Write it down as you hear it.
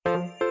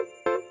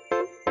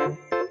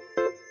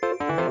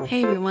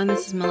Hey everyone,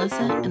 this is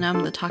Melissa, and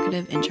I'm the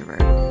Talkative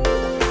Introvert.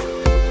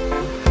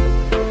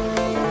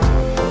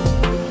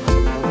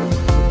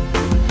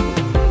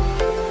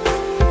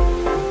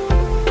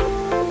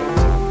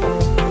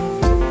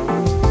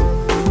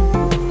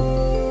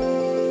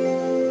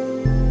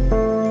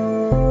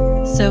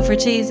 So for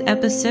today's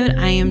episode,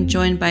 I am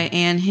joined by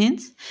Ann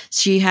Hintz.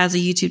 She has a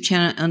YouTube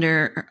channel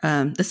under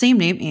the same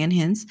name, Ann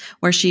Hintz,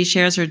 where she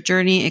shares her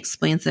journey,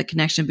 explains the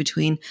connection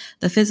between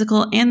the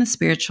physical and the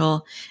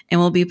spiritual, and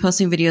will be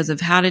posting videos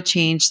of how to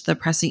change the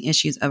pressing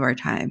issues of our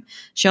time.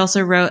 She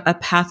also wrote A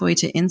Pathway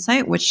to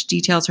Insight, which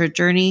details her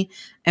journey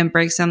and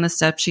breaks down the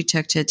steps she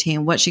took to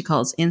attain what she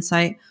calls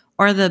insight,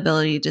 or the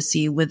ability to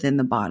see within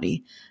the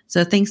body.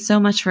 So thanks so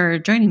much for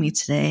joining me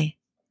today.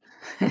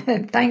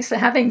 Thanks for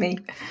having me.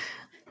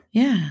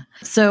 Yeah.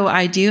 So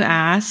I do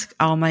ask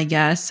all my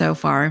guests so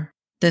far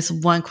this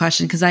one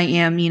question because I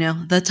am,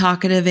 the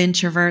talkative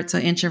introvert. So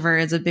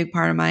introvert is a big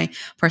part of my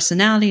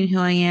personality and who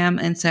I am.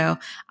 And so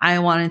I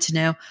wanted to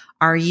know,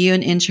 are you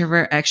an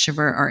introvert,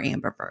 extrovert, or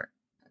ambivert?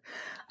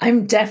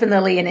 I'm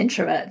definitely an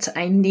introvert.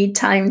 I need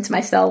time to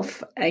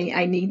myself.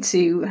 I need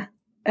to,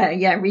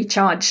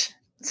 recharge.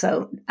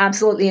 So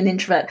absolutely an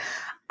introvert.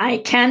 I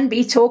can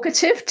be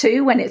talkative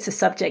too when it's a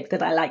subject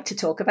that I like to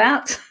talk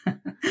about,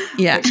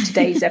 which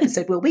today's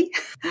episode will be.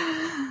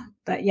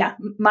 But yeah,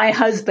 my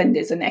husband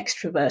is an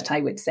extrovert, I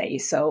would say.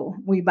 So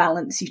we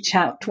balance each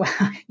out.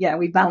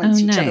 We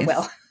balance each other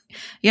well.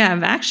 Yeah,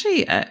 I've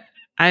actually,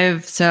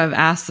 I've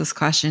asked this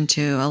question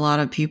to a lot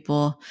of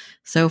people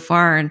so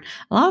far, and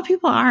a lot of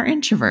people are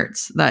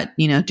introverts that,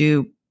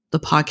 do the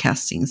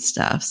podcasting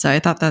stuff. So I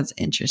thought that's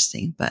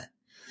interesting. But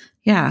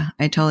yeah,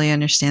 I totally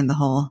understand the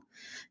whole,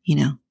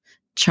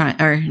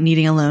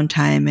 needing alone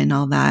time and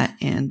all that.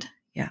 And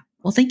yeah,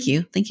 well, thank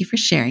you for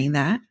sharing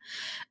that.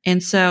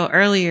 And so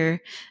earlier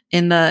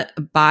in the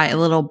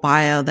little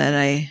bio that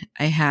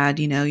I had,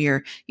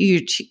 your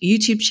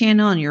YouTube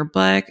channel and your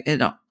book,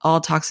 it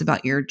all talks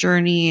about your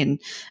journey and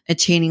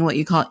attaining what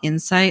you call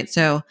insight.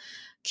 So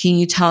can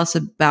you tell us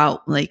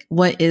about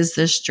what is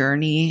this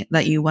journey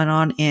that you went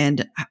on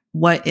and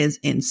what is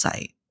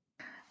insight?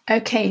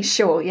 Okay,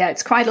 sure. Yeah,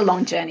 it's quite a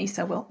long journey,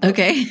 so we'll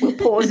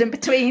pause in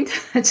between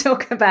and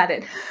talk about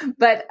it.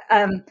 But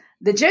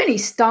the journey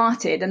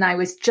started, and I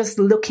was just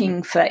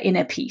looking for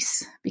inner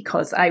peace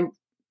because I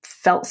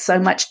felt so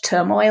much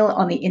turmoil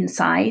on the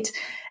inside,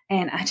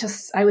 and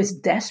I was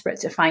desperate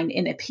to find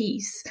inner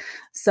peace.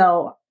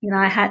 So,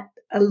 I had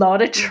a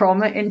lot of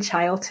trauma in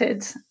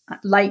childhood,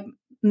 like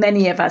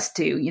many of us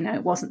do.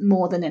 It wasn't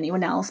more than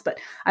anyone else, but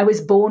I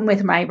was born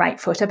with my right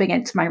foot up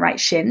against my right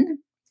shin.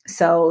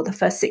 So the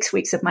first 6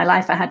 weeks of my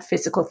life, I had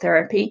physical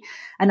therapy.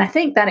 And I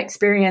think that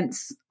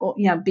experience,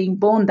 being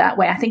born that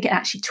way, I think it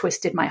actually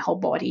twisted my whole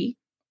body.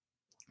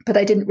 But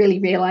I didn't really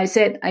realize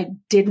it. I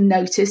did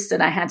notice that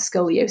I had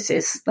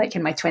scoliosis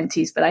in my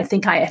 20s, but I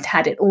think I had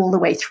had it all the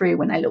way through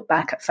when I look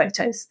back at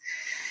photos.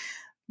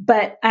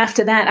 But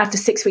after that, after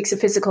 6 weeks of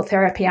physical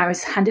therapy, I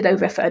was handed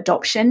over for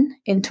adoption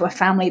into a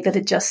family that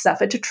had just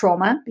suffered a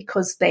trauma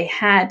because they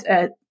had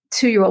a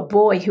 2-year-old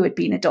boy who had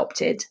been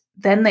adopted.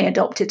 Then they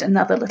adopted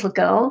another little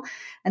girl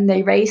and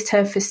they raised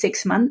her for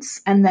 6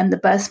 months. And then the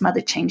birth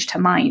mother changed her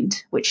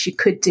mind, which you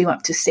could do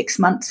up to 6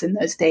 months in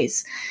those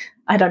days.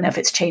 I don't know if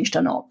it's changed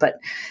or not, but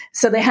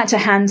so they had to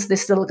hand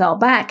this little girl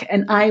back.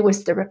 And I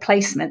was the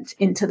replacement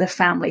into the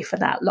family for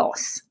that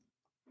loss.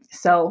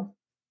 So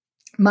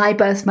my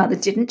birth mother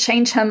didn't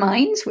change her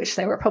mind, which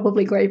they were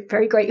probably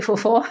very grateful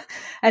for.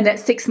 And at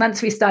 6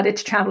 months, we started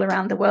to travel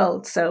around the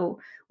world. So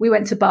we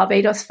went to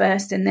Barbados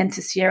first and then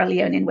to Sierra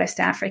Leone in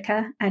West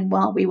Africa. And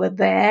while we were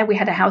there, we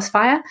had a house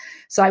fire.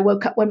 So I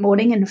woke up one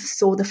morning and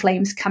saw the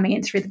flames coming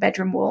in through the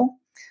bedroom wall.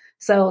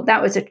 So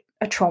that was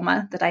a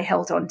trauma that I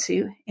held on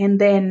to. And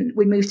then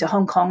we moved to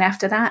Hong Kong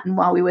after that. And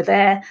while we were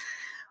there,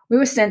 we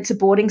were sent to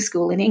boarding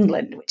school in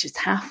England, which is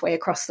halfway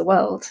across the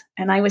world.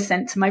 And I was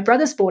sent to my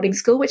brother's boarding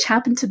school, which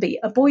happened to be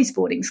a boys'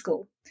 boarding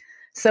school.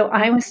 So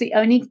I was the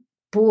only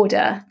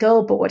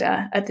girl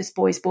boarder at this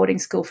boys' boarding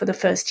school for the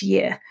first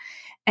year.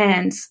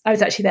 And I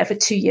was actually there for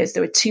 2 years.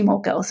 There were 2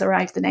 more girls that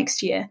arrived the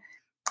next year.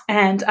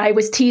 And I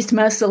was teased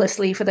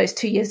mercilessly for those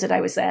 2 years that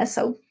I was there.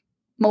 So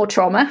more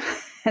trauma.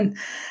 And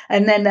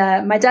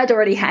then my dad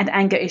already had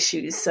anger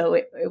issues. So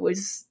it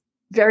was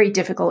very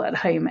difficult at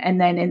home.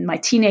 And then in my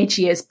teenage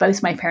years,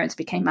 both my parents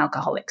became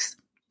alcoholics.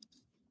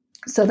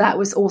 So that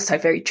was also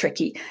very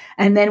tricky.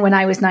 And then when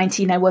I was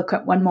 19, I woke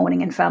up one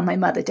morning and found my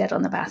mother dead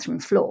on the bathroom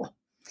floor.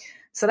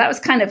 So that was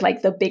kind of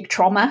like the big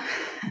trauma.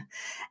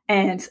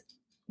 And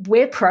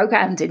we're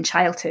programmed in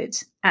childhood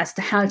as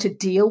to how to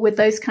deal with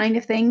those kind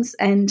of things.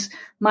 And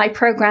my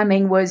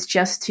programming was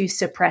just to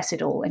suppress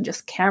it all and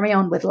just carry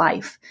on with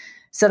life.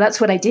 So that's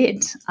what I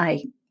did.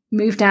 I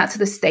moved out to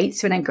the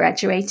States when I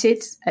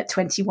graduated at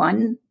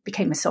 21,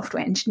 became a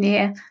software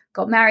engineer,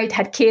 got married,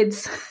 had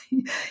kids.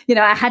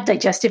 I had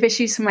digestive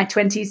issues from my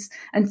 20s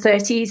and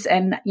 30s.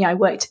 And, I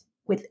worked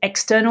with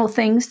external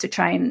things to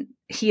try and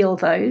heal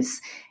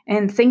those.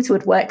 And things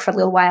would work for a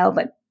little while,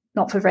 but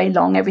not for very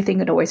long. Everything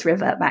would always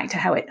revert back to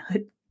how it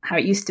had how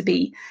it used to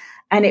be.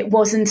 And it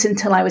wasn't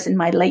until I was in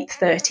my late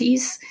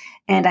 30s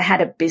and I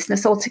had a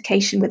business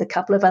altercation with a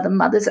couple of other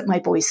mothers at my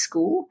boys'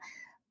 school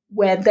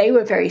where they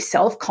were very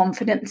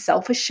self-confident,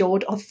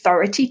 self-assured,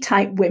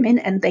 authority-type women,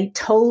 and they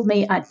told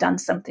me I'd done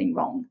something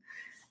wrong.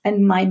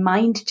 And my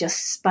mind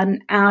just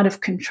spun out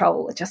of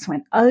control. It just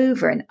went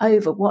over and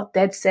over what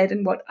they'd said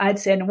and what I'd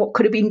said and what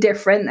could have been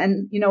different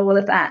and, all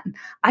of that. And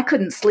I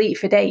couldn't sleep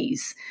for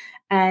days.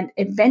 And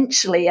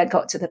eventually I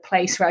got to the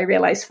place where I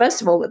realized,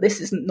 first of all, that this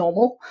isn't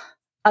normal.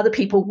 Other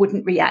people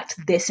wouldn't react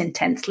this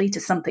intensely to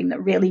something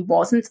that really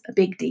wasn't a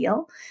big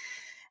deal.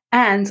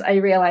 And I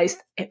realized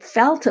it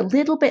felt a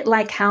little bit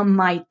like how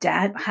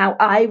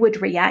I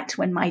would react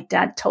when my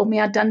dad told me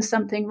I'd done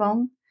something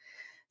wrong.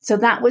 So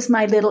that was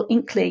my little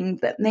inkling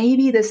that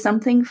maybe there's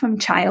something from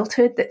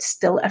childhood that's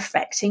still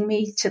affecting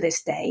me to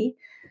this day.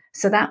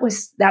 So that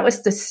was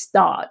the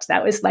start.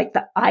 That was like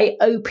the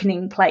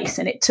eye-opening place.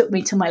 And it took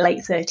me to my late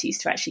 30s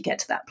to actually get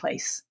to that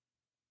place.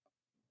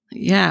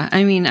 Yeah.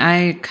 I mean,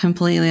 I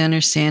completely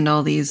understand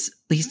all these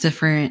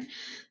different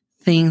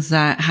things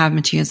that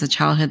happened to you as a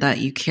childhood that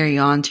you carry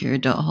on to your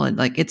adulthood.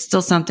 Like, it's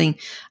still something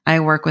I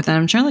work with, and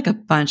I'm sure like a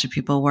bunch of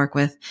people work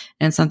with,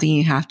 and something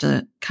you have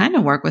to kind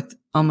of work with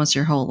almost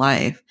your whole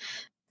life.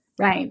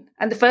 Right.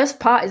 And the first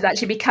part is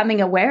actually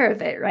becoming aware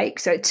of it, right?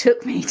 So it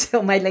took me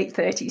till my late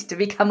 30s to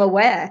become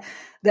aware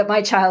that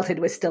my childhood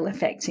was still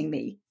affecting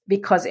me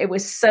because it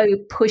was so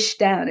pushed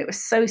down. It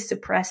was so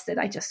suppressed that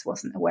I just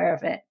wasn't aware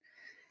of it.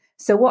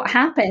 So what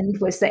happened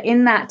was that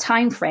in that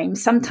time frame,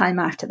 sometime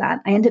after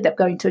that, I ended up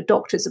going to a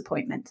doctor's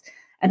appointment.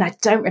 And I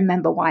don't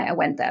remember why I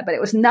went there, but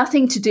it was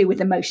nothing to do with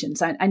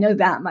emotions. I know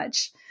that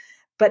much.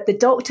 But the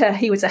doctor,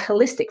 he was a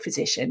holistic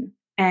physician,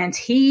 and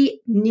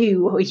he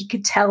knew, or he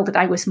could tell that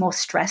I was more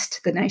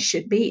stressed than I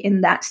should be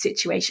in that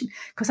situation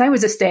because I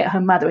was a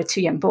stay-at-home mother with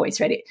 2 young boys,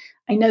 right?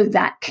 I know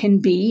that can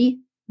be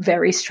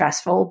very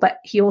stressful, but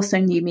he also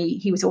knew me.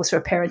 He was also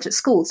a parent at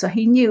school. So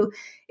he knew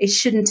it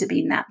shouldn't have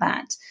been that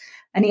bad.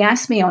 And he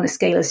asked me on a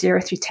scale of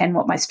 0 through 10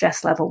 what my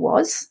stress level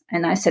was.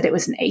 And I said it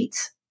was an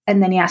 8.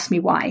 And then he asked me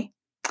why.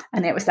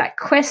 And it was that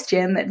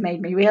question that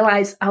made me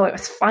realize, it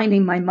was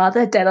finding my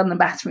mother dead on the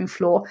bathroom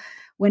floor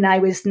when I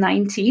was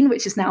 19,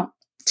 which is now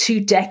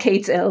 2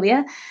 decades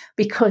earlier,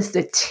 because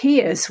the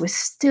tears were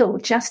still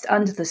just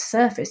under the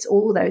surface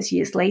all those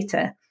years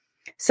later.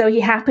 So he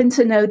happened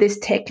to know this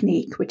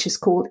technique, which is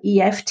called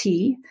EFT,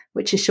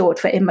 which is short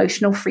for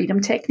emotional freedom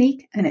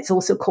technique. And it's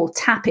also called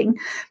tapping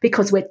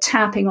because we're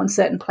tapping on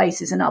certain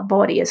places in our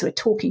body as we're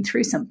talking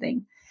through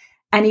something.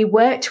 And he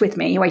worked with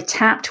me, or he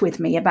tapped with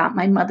me about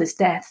my mother's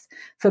death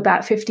for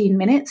about 15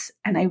 minutes.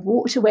 And I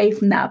walked away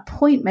from that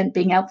appointment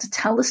being able to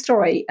tell the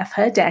story of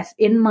her death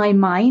in my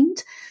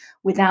mind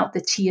without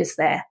the tears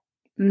there.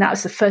 And that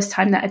was the first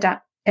time that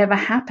had ever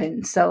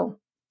happened. So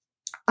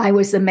I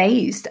was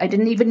amazed. I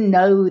didn't even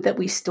know that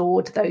we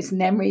stored those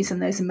memories and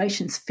those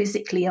emotions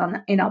physically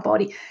in our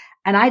body.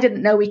 And I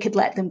didn't know we could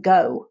let them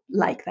go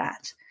like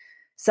that.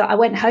 So I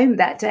went home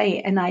that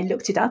day and I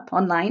looked it up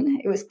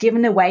online. It was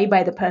given away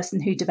by the person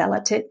who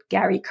developed it,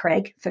 Gary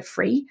Craig, for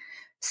free.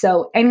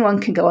 So anyone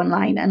can go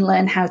online and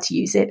learn how to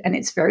use it. And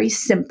it's very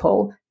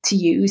simple to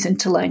use and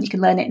to learn. You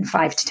can learn it in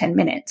 5 to 10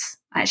 minutes.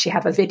 I actually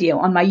have a video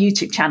on my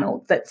YouTube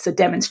channel that's a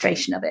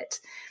demonstration of it.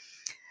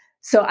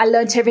 So I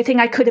learned everything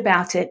I could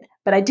about it,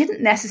 but I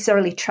didn't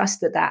necessarily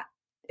trust that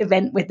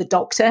event with the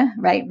doctor,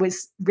 right,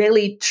 was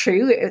really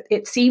true.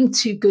 It seemed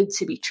too good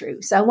to be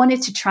true. So I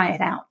wanted to try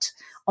it out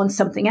on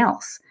something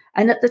else.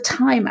 And at the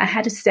time, I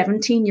had a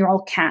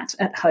 17-year-old cat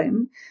at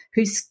home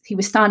he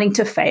was starting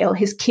to fail.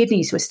 His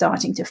kidneys were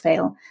starting to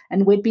fail.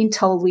 And we'd been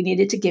told we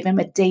needed to give him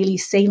a daily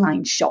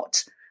saline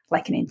shot,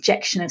 like an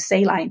injection of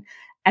saline.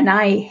 And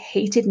I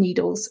hated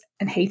needles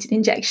and hated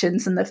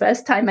injections. And the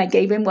first time I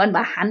gave him one,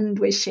 my hand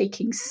was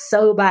shaking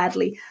so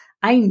badly.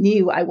 I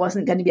knew I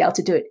wasn't going to be able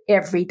to do it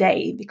every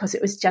day because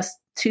it was just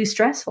too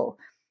stressful.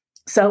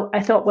 So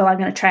I thought, well, I'm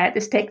going to try out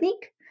this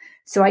technique.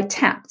 So I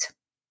tapped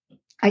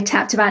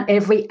about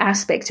every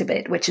aspect of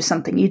it, which is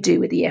something you do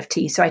with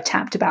EFT. So I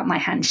tapped about my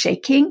hand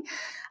shaking.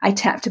 I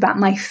tapped about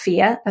my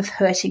fear of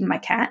hurting my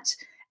cat.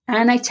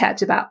 And I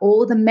tapped about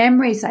all the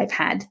memories I've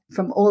had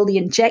from all the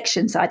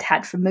injections I'd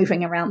had from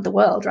moving around the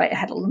world, right? I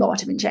had a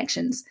lot of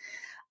injections.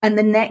 And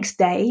the next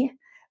day,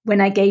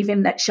 when I gave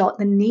him that shot,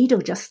 the needle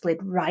just slid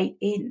right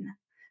in.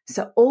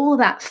 So all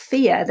that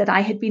fear that I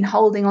had been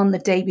holding on the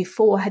day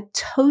before had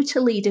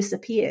totally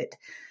disappeared.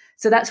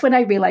 So that's when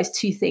I realized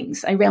 2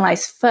 things. I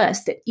realized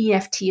first that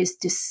EFT is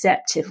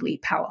deceptively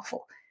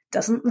powerful.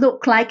 Doesn't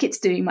look like it's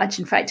doing much.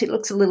 In fact, it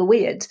looks a little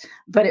weird,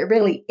 but it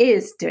really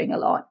is doing a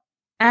lot.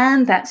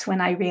 And that's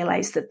when I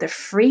realized that the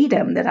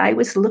freedom that I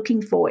was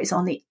looking for is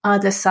on the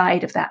other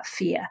side of that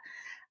fear.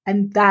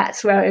 And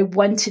that's where I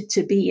wanted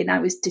to be. And I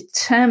was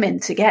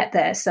determined to get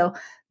there. So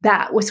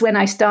that was when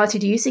I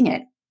started using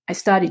it. I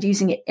started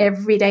using it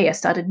every day. I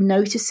started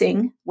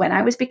noticing when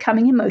I was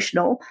becoming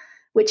emotional,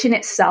 which in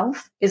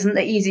itself isn't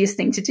the easiest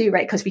thing to do,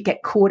 right? Because we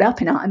get caught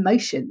up in our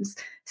emotions.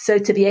 So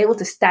to be able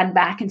to stand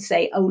back and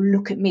say, oh,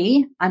 look at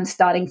me, I'm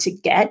starting to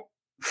get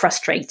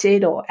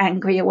frustrated or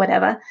angry or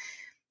whatever.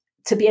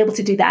 to be able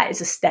to do that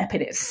is a step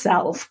in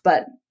itself,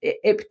 but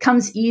it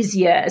becomes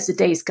easier as the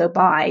days go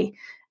by,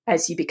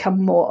 as you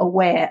become more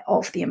aware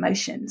of the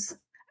emotions.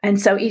 And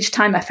so each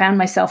time I found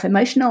myself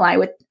emotional, I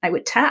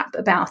would tap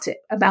about it,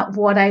 about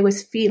what I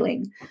was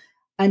feeling,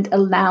 and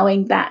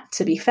allowing that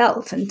to be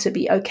felt and to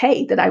be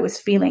okay that I was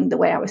feeling the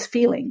way I was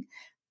feeling.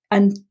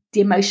 And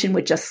the emotion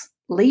would just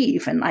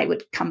leave and I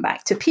would come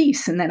back to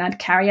peace. And then I'd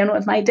carry on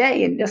with my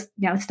day and just,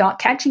 start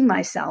catching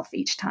myself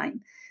each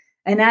time.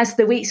 And as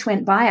the weeks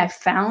went by, I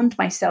found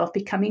myself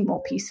becoming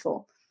more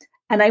peaceful.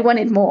 And I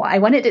wanted more. I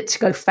wanted it to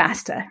go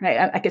faster,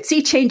 right? I could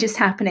see changes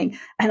happening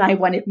and I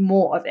wanted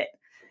more of it.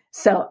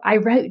 So I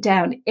wrote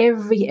down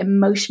every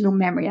emotional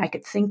memory I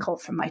could think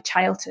of from my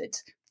childhood.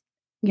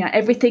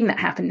 Everything that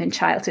happened in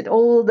childhood,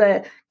 all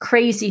the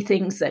crazy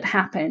things that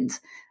happened,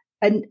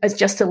 and as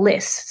just a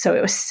list. So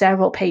it was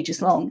several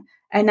pages long.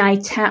 And I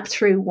tapped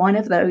through one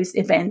of those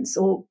events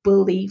or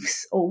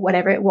beliefs or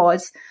whatever it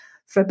was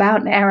for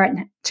about an hour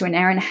to an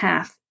hour and a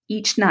half.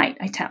 Each night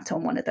I tapped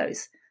on one of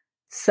those.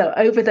 So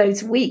over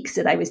those weeks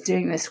that I was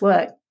doing this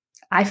work,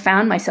 I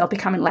found myself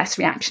becoming less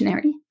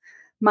reactionary.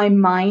 My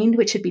mind,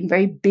 which had been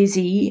very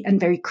busy and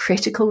very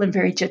critical and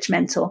very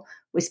judgmental,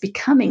 was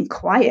becoming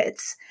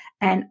quiet.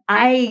 And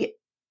I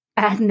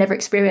had never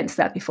experienced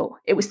that before.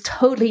 It was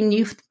totally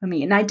new for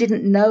me, and I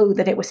didn't know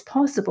that it was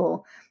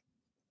possible.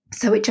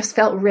 So it just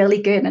felt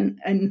really good,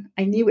 and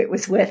I knew it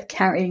was worth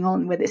carrying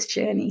on with this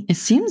journey. It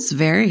seems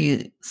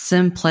very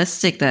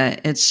simplistic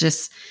that it's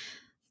just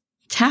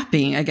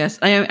tapping, I guess.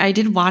 I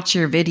did watch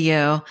your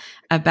video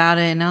about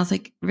it, and I was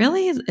like,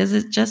 really? Is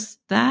it just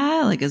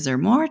that? Like, is there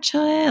more to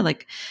it?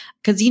 Like,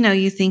 because,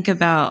 you think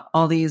about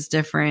all these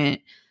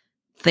different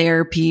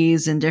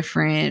therapies and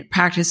different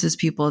practices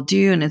people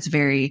do, and it's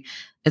very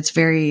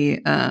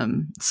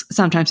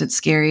sometimes it's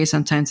scary,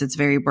 sometimes it's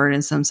very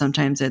burdensome,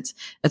 sometimes it's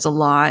a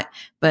lot,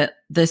 but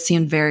this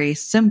seemed very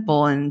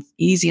simple and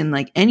easy, and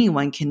like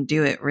anyone can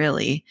do it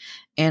really.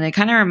 And it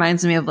kind of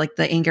reminds me of like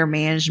the anger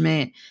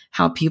management,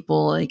 how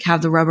people like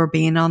have the rubber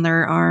band on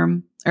their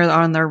arm or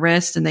on their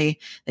wrist, and they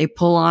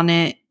pull on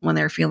it when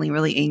they're feeling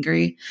really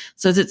angry.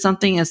 So is it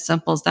something as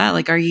simple as that?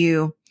 Like,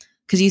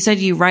 because you said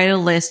you write a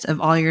list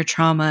of all your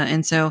trauma.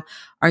 And so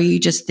are you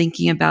just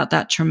thinking about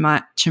that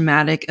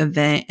traumatic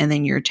event and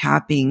then you're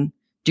doing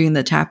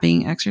the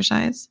tapping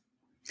exercise?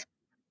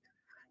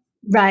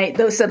 Right.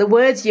 So the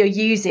words you're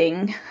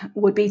using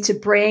would be to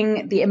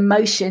bring the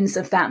emotions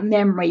of that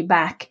memory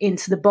back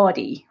into the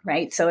body,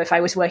 right? So if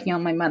I was working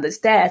on my mother's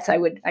death, I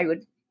would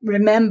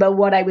remember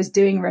what I was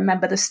doing,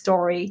 remember the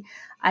story,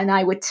 and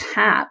I would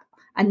tap.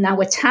 And now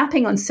we're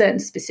tapping on certain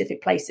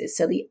specific places.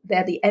 So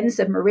they're the ends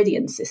of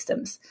meridian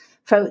systems.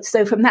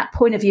 So from that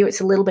point of view,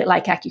 it's a little bit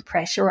like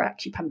acupressure or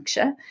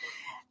acupuncture.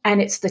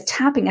 And it's the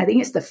tapping. I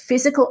think it's the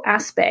physical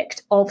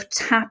aspect of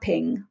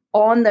tapping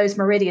on those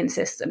meridian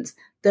systems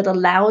that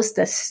allows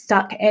the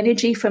stuck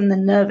energy from the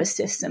nervous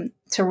system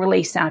to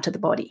release out of the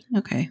body.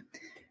 Okay.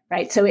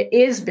 Right. So it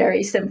is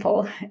very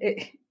simple,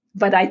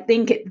 but I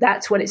think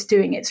that's what it's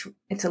doing.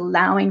 It's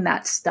allowing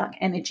that stuck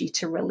energy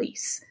to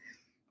release.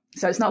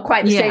 So it's not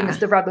quite the same as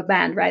the rubber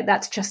band, right?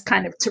 That's just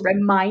kind of to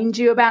remind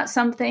you about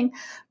something.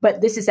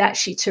 But this is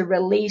actually to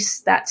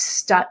release that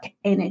stuck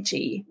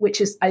energy,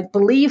 which is, I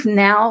believe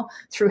now,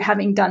 through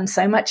having done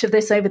so much of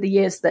this over the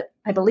years, that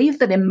I believe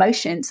that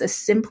emotions are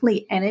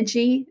simply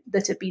energy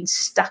that have been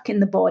stuck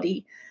in the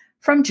body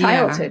from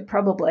childhood,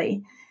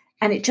 probably.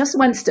 And it just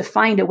wants to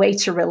find a way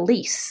to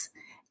release.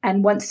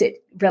 And once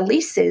it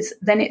releases,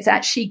 then it's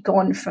actually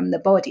gone from the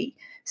body.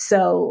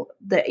 So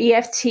the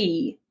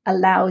EFT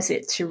allows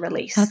it to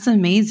release. That's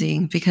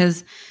amazing,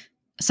 because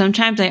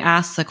sometimes I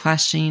ask the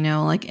question,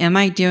 like, am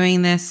I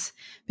doing this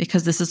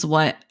because this is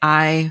what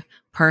I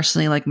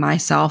personally, like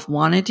myself,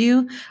 want to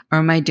do? Or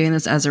am I doing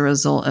this as a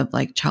result of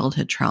like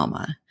childhood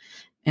trauma?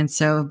 And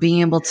so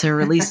being able to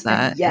release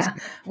that.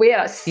 We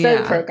are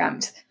so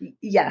programmed.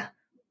 Yeah.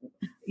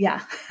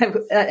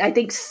 I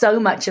think so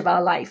much of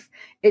our life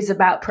is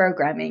about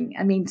programming.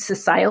 I mean,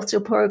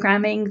 societal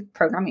programming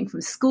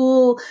from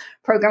school,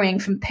 programming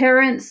from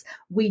parents.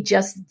 We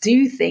just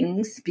do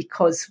things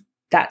because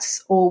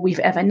that's all we've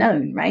ever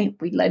known, right?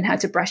 We learn how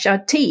to brush our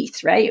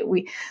teeth, right?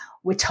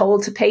 We're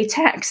told to pay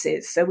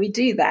taxes, so we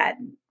do that,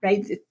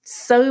 right?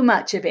 So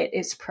much of it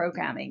is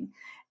programming.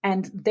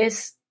 And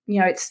this,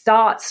 it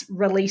starts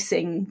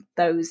releasing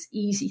those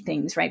easy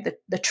things, right?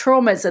 The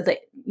traumas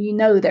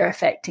are they're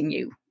affecting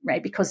you,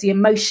 right? Because the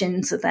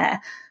emotions are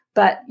there.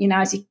 But,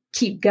 as you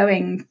keep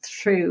going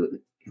through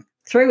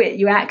it,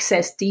 you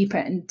access deeper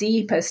and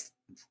deeper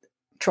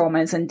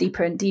traumas and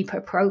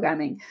deeper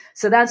programming.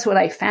 So that's what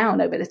I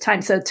found over the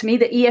time. So to me,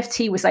 the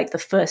EFT was like the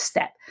first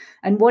step.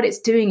 And what it's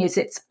doing is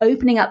it's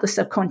opening up the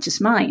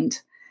subconscious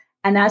mind.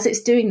 And as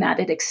it's doing that,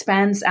 it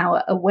expands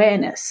our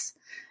awareness.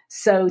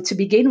 So to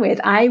begin with,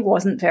 I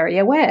wasn't very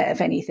aware of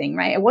anything,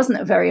 right? I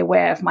wasn't very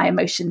aware of my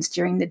emotions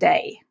during the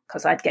day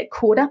because I'd get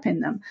caught up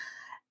in them.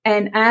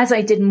 And as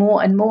I did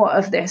more and more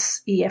of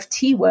this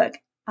EFT work,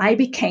 I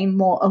became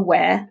more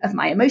aware of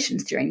my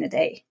emotions during the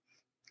day.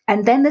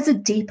 And then there's a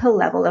deeper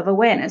level of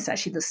awareness.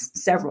 Actually, there's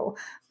several.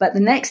 But the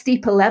next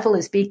deeper level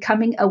is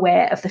becoming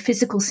aware of the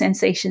physical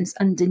sensations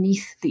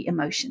underneath the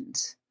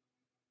emotions.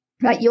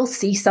 Right? You'll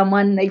see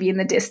someone maybe in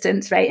the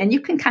distance, right? And you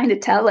can kind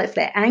of tell if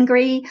they're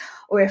angry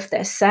or if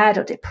they're sad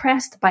or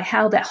depressed by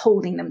how they're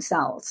holding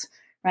themselves,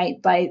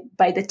 right? By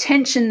the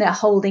tension they're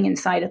holding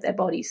inside of their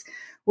bodies.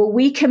 Well,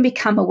 we can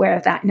become aware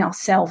of that in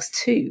ourselves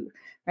too,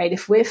 right?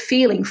 If we're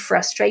feeling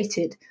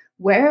frustrated,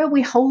 where are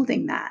we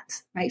holding that,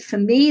 right? For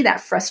me,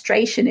 that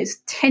frustration is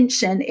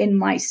tension in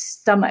my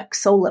stomach,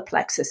 solar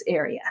plexus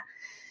area.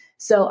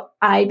 So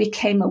I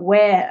became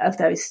aware of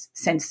those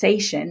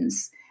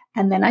sensations.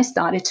 And then I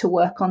started to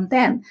work on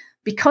them.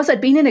 Because I'd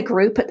been in a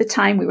group at the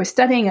time, we were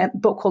studying a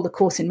book called The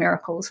Course in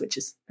Miracles, which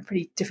is a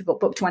pretty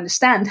difficult book to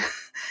understand.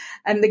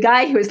 And the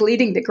guy who was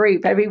leading the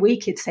group, every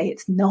week he'd say,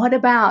 it's not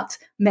about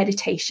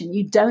meditation.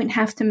 You don't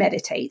have to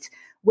meditate,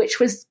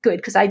 which was good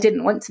because I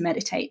didn't want to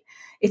meditate.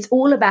 It's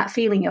all about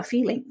feeling your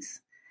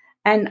feelings.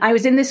 And I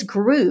was in this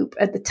group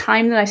at the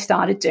time that I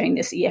started doing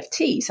this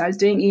EFT. So I was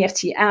doing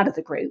EFT out of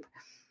the group.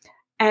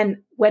 And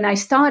when I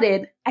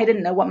started, I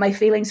didn't know what my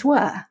feelings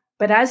were.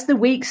 But as the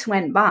weeks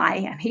went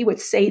by, and he would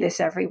say this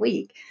every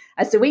week,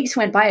 as the weeks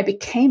went by, I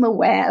became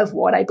aware of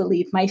what I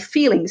believed my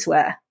feelings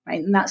were,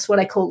 right? And that's what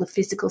I call the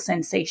physical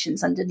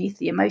sensations underneath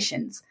the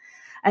emotions.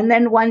 And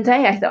then one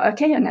day I thought,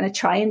 okay, I'm going to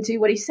try and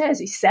do what he says.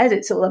 He says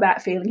it's all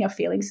about feeling your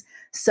feelings.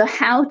 So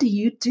how do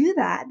you do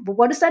that? But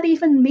what does that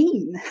even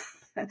mean?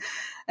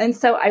 And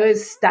so I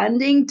was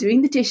standing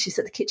doing the dishes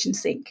at the kitchen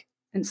sink.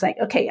 And it's like,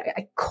 okay,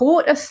 I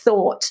caught a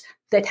thought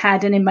that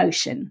had an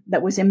emotion,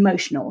 that was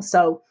emotional.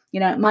 So,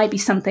 it might be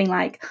something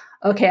like,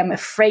 okay, I'm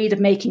afraid of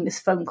making this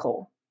phone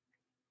call.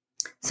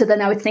 So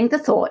then I would think the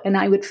thought and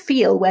I would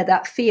feel where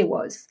that fear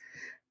was.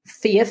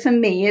 Fear for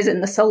me is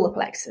in the solar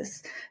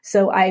plexus.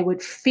 So I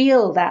would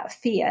feel that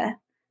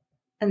fear.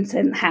 And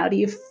then how do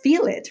you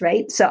feel it,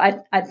 right? So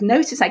I'd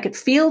notice I could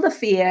feel the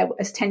fear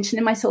as tension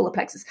in my solar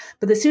plexus.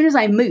 But as soon as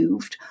I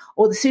moved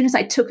or as soon as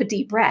I took a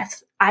deep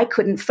breath, I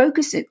couldn't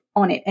focus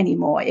on it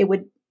anymore. It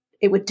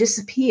would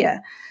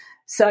disappear.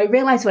 So I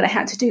realized what I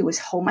had to do was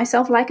hold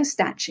myself like a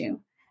statue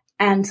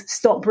and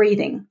stop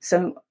breathing.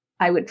 So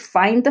I would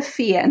find the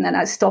fear and then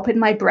I'd stop in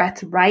my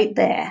breath right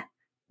there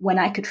when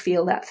I could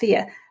feel that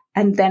fear.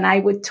 And then I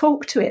would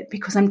talk to it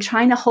because I'm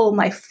trying to hold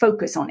my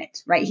focus on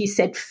it, right? He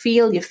said,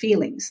 feel your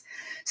feelings.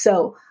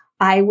 So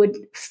I would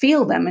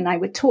feel them and I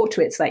would talk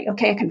to it. It's like,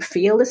 okay, I can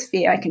feel this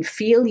fear. I can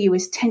feel you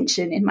as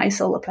tension in my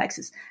solar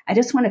plexus. I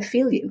just want to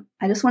feel you.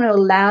 I just want to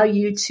allow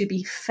you to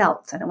be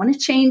felt. I don't want to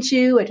change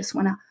you. I just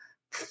want to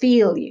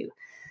feel you.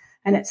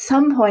 And at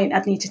some point,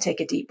 I'd need to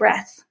take a deep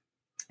breath.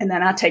 And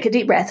then I'd take a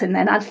deep breath and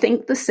then I'd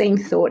think the same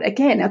thought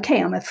again.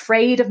 Okay, I'm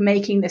afraid of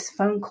making this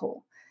phone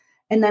call.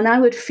 And then I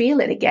would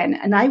feel it again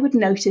and I would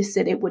notice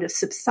that it would have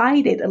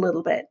subsided a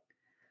little bit.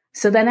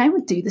 So then I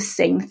would do the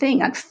same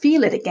thing. I'd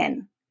feel it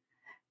again,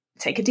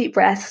 take a deep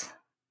breath,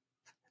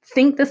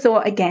 think the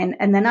thought again,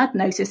 and then I'd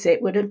notice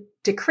it would have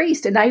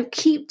decreased. And I would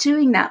keep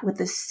doing that with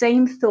the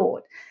same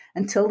thought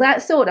until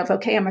that thought of,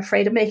 okay, I'm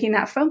afraid of making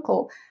that phone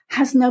call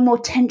has no more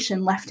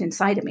tension left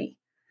inside of me.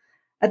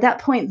 At that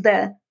point,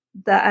 I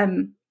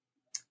can't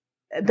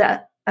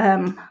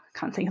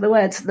think of the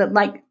words,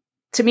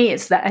 to me,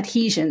 it's the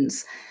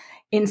adhesions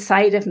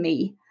inside of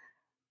me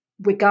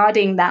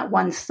regarding that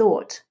one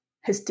thought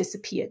has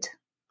disappeared.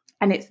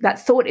 And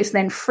that thought is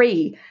then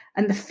free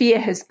and the fear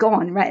has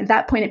gone, right? At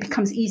that point, it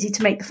becomes easy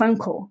to make the phone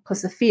call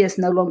because the fear is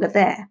no longer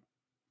there.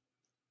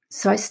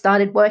 So I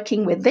started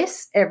working with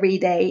this every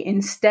day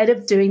instead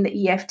of doing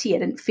the EFT. I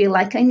didn't feel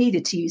like I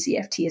needed to use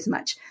EFT as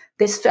much.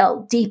 This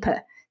felt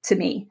deeper to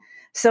me.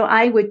 So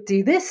I would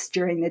do this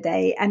during the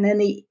day. And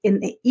then in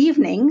the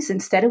evenings,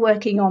 instead of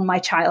working on my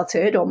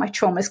childhood or my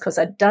traumas, because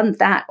I'd done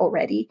that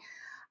already,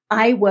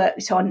 I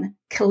worked on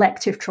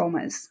collective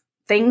traumas,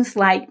 things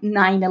like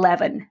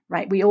 9/11,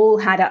 right? We all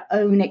had our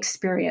own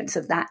experience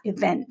of that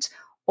event.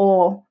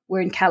 Or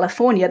we're in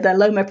California, the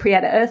Loma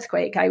Prieta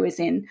earthquake I was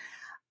in.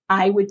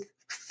 I would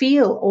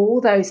feel all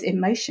those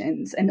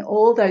emotions and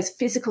all those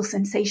physical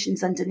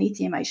sensations underneath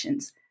the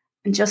emotions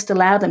and just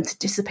allow them to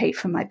dissipate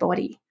from my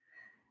body.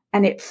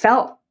 And it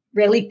felt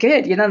really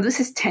good. This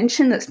is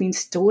tension that's been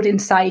stored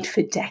inside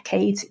for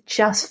decades. It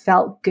just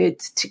felt good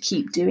to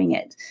keep doing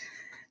it.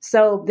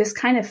 So this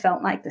kind of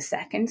felt like the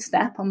second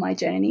step on my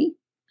journey.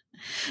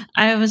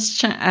 I was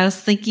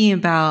thinking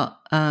about,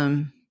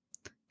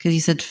 because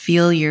you said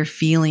feel your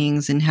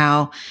feelings and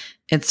how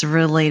it's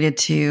related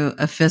to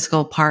a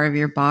physical part of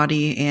your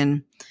body.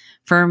 And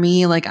for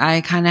me,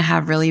 I kind of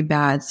have really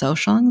bad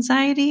social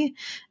anxiety,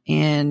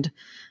 and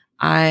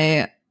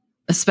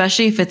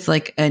especially if it's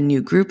a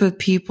new group of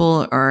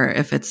people or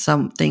if it's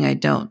something I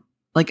don't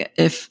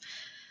if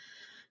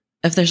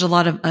there's a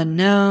lot of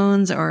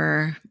unknowns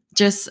or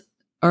if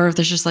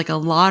there's just a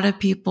lot of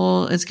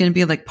people, it's going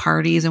to be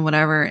parties and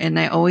whatever. And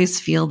I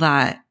always feel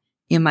that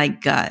in my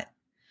gut.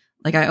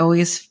 Like I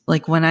always,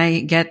 like when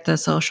I get the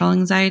social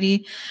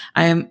anxiety,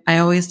 I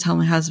always tell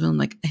my husband,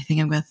 like, I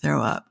think I'm going to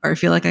throw up, or I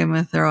feel like I'm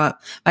going to throw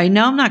up. But I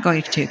know I'm not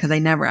going to, because I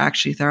never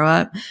actually throw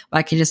up, but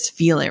I can just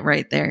feel it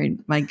right there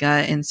in my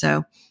gut. And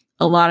so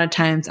a lot of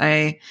times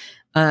I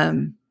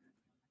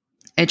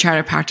try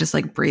to practice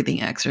like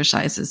breathing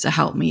exercises to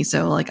help me.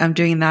 So like I'm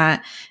doing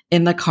that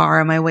in the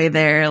car on my way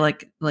there,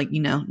 like,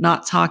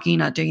 not talking,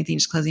 not doing anything,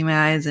 just closing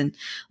my eyes. And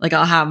like,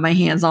 I'll have my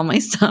hands on my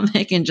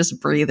stomach and just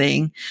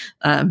breathing,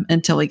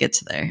 until we get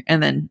to there.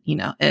 And then,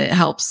 it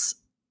helps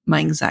my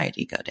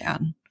anxiety go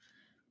down.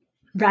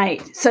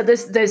 Right. So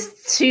there's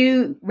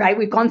two, right?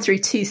 We've gone through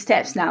 2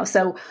 steps now.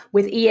 So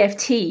with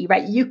EFT,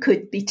 right, you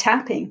could be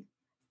tapping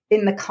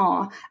in the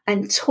car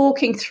and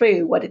talking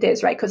through what it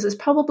is, right? Because there's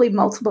probably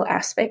multiple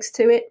aspects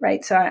to it,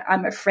 right? So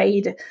I'm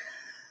afraid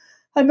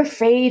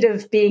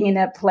of being in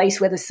a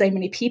place where there's so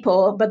many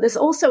people, but there's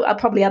also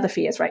probably other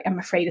fears, right? I'm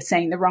afraid of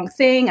saying the wrong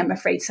thing. I'm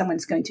afraid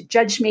someone's going to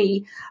judge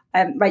me,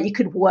 right? You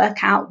could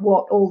work out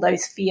what all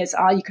those fears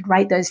are. You could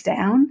write those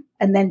down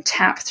and then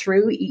tap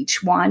through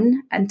each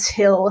one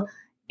until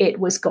it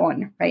was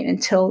gone, right?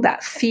 Until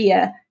that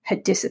fear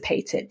had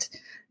dissipated.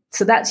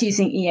 So that's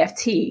using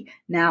EFT.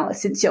 Now,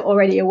 since you're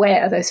already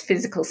aware of those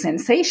physical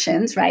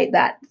sensations, right,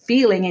 that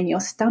feeling in your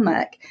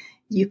stomach,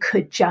 you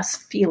could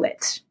just feel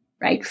it,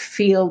 right?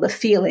 Feel the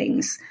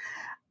feelings.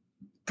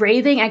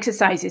 Breathing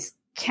exercises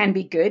can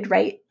be good,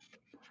 right?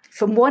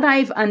 From what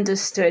I've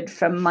understood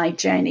from my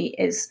journey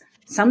is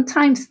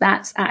sometimes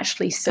that's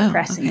actually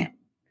suppressing it,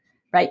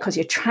 right? Because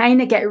you're trying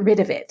to get rid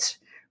of it,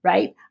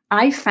 right?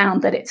 I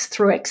found that it's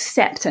through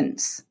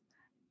acceptance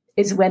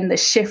is when the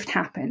shift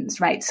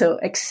happens, right? So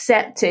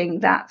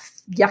accepting that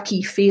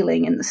yucky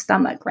feeling in the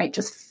stomach, right?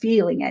 Just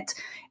feeling it.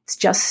 It's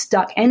just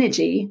stuck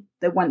energy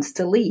that wants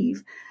to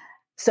leave.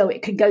 So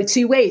it can go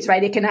 2 ways,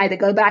 right? It can either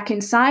go back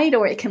inside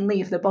or it can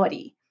leave the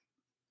body.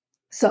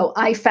 So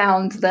I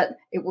found that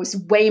it was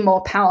way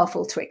more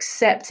powerful to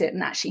accept it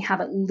and actually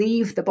have it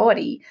leave the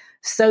body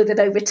so that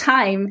over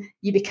time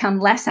you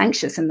become less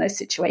anxious in those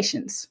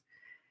situations,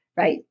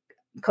 right?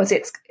 Because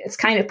it's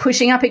kind of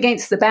pushing up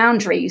against the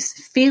boundaries,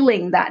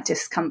 feeling that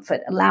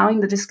discomfort, allowing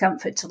the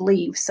discomfort to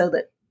leave so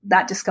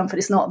that discomfort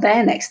is not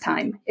there next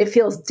time. It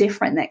feels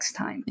different next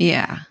time.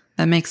 Yeah,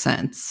 that makes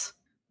sense.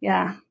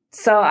 Yeah.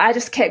 So I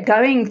just kept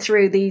going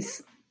through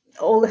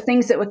all the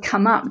things that would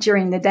come up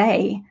during the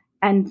day.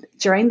 And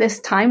during this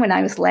time when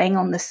I was laying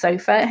on the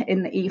sofa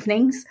in the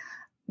evenings,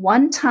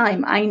 one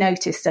time I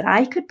noticed that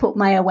I could put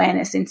my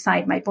awareness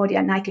inside my body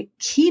and I could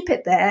keep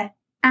it there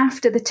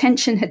after the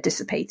tension had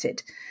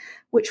dissipated,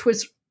 which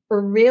was a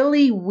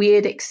really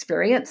weird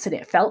experience and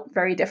it felt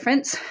very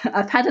different.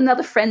 I've had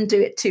another friend do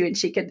it too, and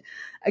she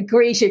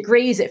agrees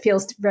it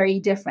feels very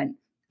different.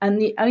 And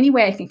the only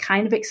way I can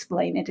kind of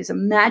explain it is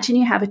imagine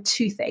you have a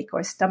toothache or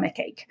a stomach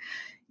ache.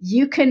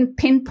 You can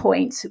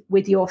pinpoint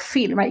with your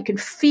feeling, right? You can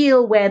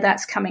feel where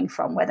that's coming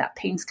from, where that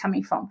pain's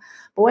coming from.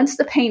 But once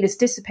the pain is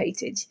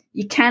dissipated,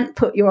 you can't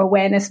put your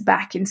awareness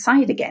back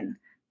inside again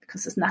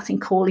because there's nothing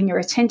calling your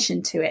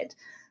attention to it.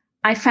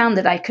 I found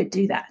that I could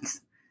do that.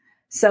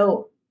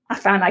 So I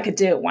found I could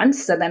do it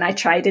once, and then I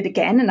tried it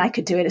again and I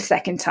could do it a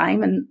second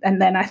time.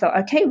 And then I thought,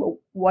 okay, well,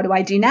 what do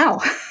I do now?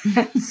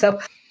 So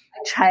I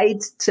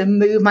tried to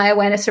move my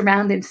awareness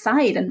around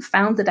inside and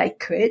found that I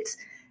could.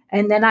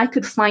 And then I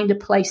could find a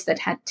place that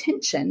had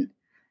tension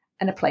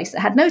and a place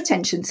that had no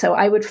tension. So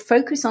I would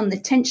focus on the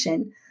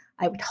tension.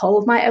 I would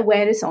hold my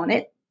awareness on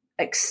it,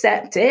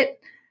 accept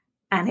it,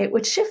 and it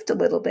would shift a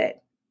little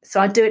bit. So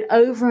I'd do it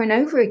over and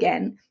over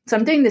again. So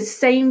I'm doing the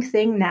same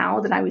thing now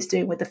that I was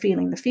doing with the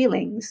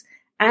feelings,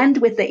 and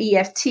with the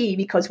EFT,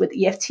 because with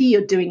EFT,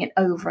 you're doing it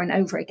over and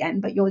over again,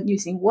 but you're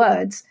using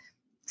words.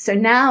 So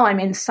now I'm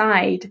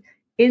inside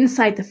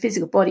the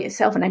physical body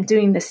itself, and I'm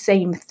doing the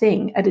same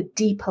thing at a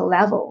deeper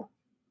level.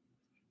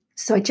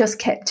 So I just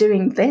kept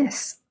doing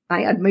this.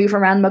 I'd move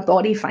around my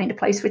body, find a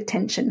place with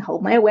tension,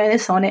 hold my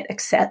awareness on it,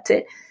 accept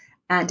it,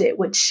 and it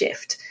would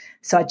shift.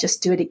 So I'd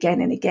just do it again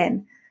and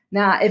again.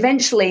 Now,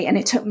 eventually, and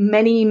it took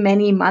many,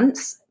 many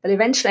months, but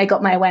eventually I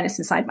got my awareness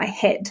inside my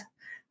head,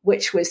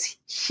 which was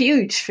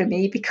huge for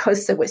me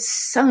because there was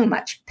so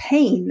much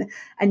pain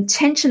and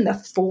tension. The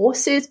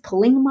forces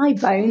pulling my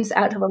bones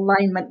out of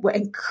alignment were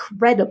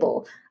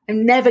incredible.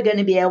 I'm never going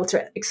to be able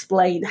to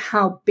explain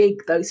how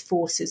big those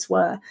forces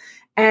were.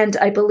 And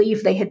I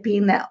believe they had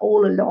been there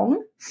all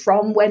along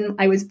from when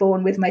I was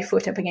born with my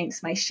foot up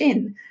against my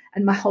shin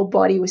and my whole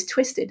body was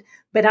twisted.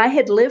 But I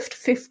had lived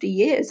 50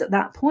 years at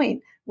that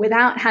point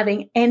without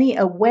having any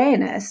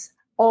awareness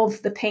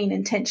of the pain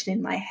and tension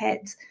in my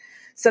head.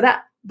 So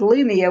that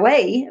blew me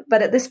away.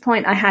 But at this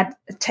point, I had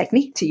a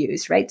technique to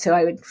use, right? So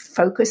I would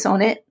focus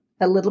on it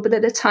a little bit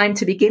at a time.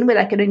 To begin with,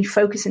 I could only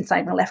focus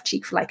inside my left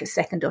cheek for like a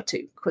second or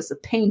two because the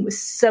pain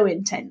was so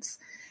intense.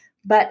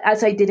 But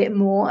as I did it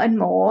more and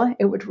more,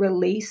 it would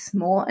release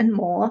more and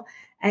more.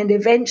 And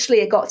eventually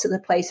it got to the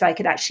place where I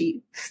could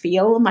actually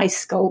feel my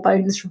skull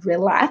bones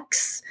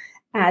relax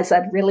as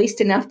I'd released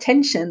enough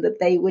tension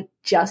that they would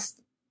just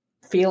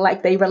feel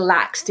like they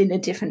relaxed in a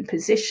different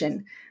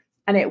position.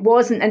 And it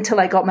wasn't until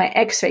I got my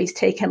x-rays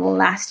taken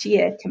last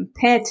year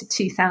compared to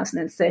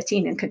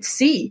 2013 and could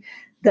see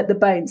that the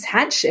bones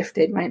had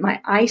shifted, right?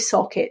 My eye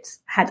sockets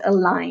had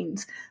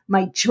aligned.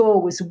 My jaw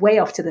was way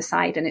off to the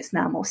side and it's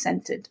now more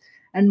centered.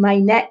 And my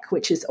neck,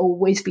 which has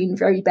always been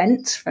very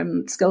bent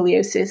from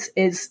scoliosis,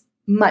 is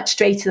much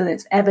straighter than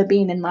it's ever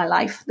been in my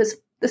life.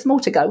 There's more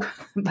to go,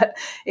 but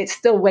it's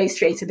still way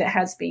straighter than it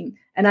has been.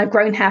 And I've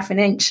grown 1/2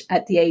 inch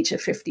at the age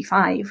of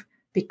 55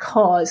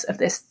 because of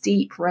this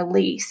deep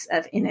release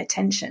of inner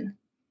tension.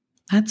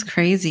 That's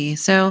crazy.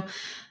 So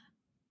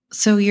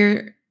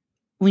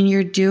when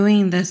you're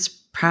doing this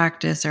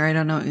practice, or I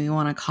don't know what you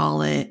want to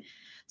call it,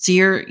 so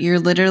you're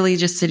literally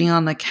just sitting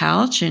on the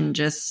couch and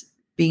just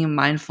being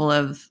mindful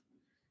of,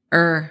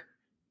 or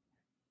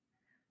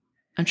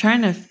I'm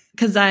trying to,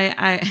 because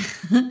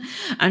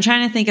I'm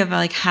trying to think of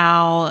like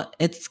how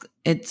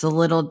it's a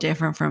little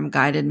different from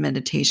guided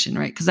meditation,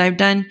 right? Because I've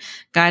done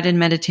guided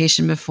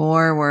meditation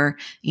before where,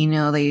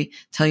 they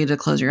tell you to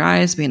close your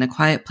eyes, be in a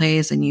quiet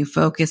place, and you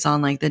focus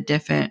on like the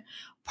different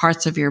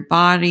parts of your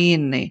body,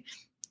 and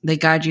they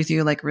guide you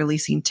through like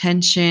releasing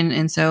tension.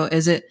 And so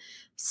is it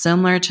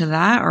similar to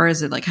that, or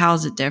is it like, how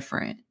is it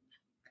different?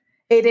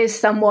 It is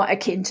somewhat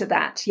akin to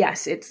that.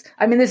 Yes,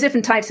 there's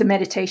different types of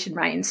meditation,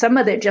 right? And some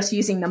of it just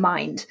using the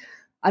mind.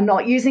 I'm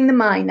not using the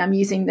mind. I'm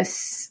using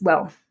this,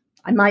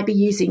 I might be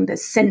using the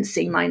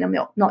sensing mind. I'm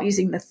not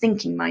using the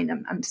thinking mind.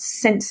 I'm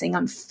sensing,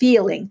 I'm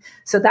feeling.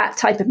 So that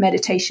type of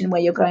meditation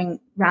where you're going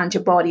around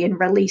your body and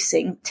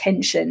releasing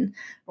tension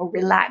or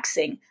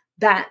relaxing,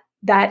 that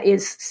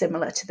is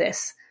similar to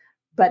this.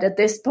 But at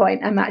this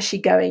point, I'm actually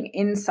going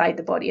inside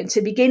the body. And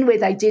to begin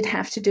with, I did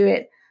have to do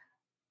it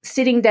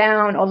sitting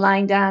down or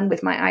lying down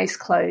with my eyes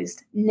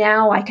closed.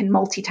 Now I can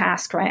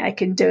multitask, right? I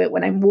can do it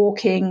when I'm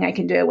walking. I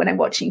can do it when I'm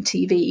watching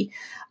TV.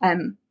 I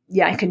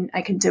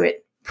can do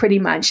it pretty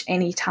much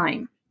any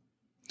time.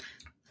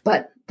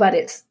 But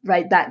it's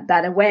right,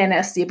 that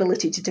awareness, the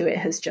ability to do it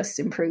has just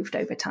improved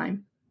over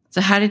time. So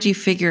how did you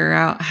figure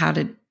out how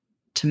to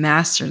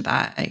master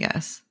that, I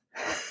guess?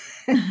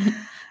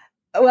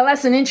 Well,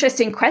 that's an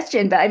interesting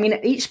question. But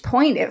at each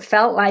point, it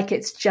felt like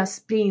it's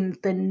just been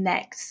the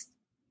next.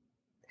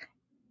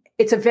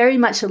 It's a very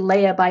much a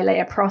layer by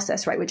layer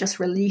process, right? We're just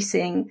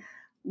releasing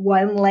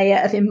one layer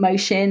of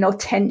emotion or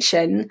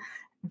tension.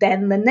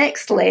 Then the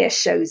next layer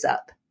shows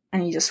up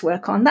and you just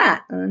work on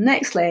that. And the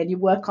next layer, you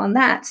work on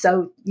that.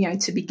 So,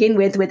 to begin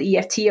with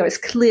EFT, I was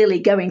clearly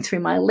going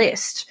through my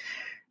list,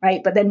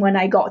 right? But then when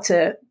I got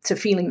to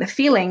feeling the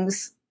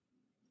feelings,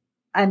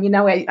 and,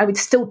 I would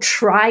still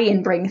try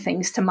and bring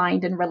things to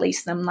mind and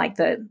release them, like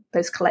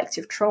those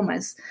collective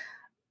traumas.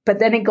 But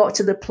then it got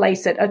to the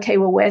place that, okay,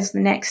 well, where's the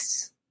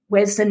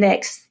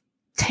next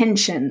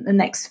tension, the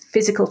next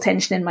physical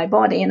tension in my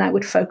body? And I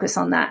would focus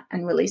on that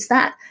and release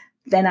that.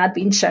 Then I'd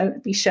be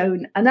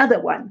shown another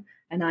one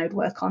and I would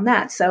work on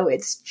that. So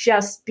it's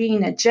just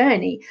been a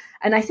journey.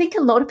 And I think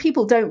a lot of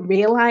people don't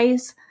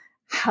realize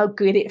how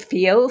good it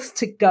feels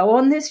to go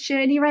on this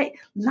journey, right?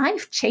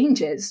 Life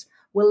changes.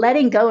 We're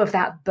letting go of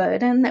that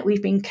burden that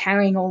we've been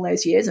carrying all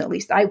those years, or at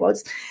least I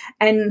was.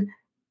 And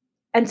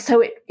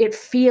so it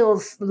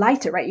feels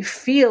lighter, right? You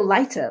feel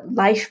lighter.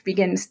 Life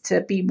begins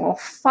to be more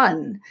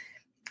fun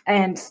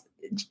and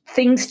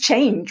things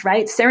change,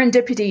 right?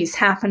 Serendipities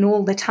happen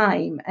all the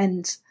time.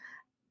 And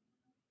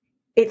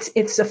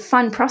it's a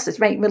fun process,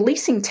 right?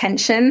 Releasing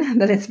tension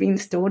that has been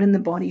stored in the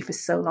body for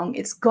so long,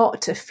 it's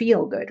got to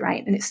feel good,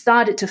 right? And it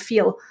started to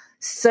feel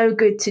so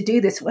good to do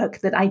this work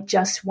that I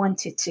just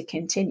wanted to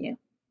continue.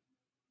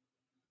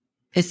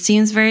 It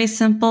seems very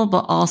simple,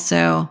 but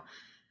also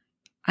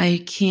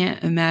I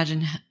can't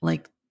imagine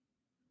like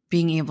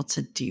being able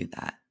to do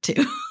that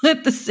too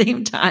at the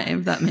same time.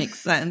 If that makes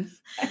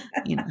sense,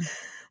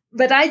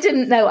 But I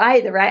didn't know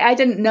either, right? I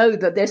didn't know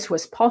that this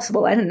was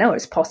possible. I didn't know it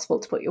was possible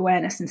to put your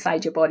awareness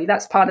inside your body.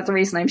 That's part of the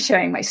reason I'm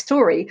sharing my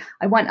story.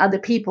 I want other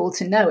people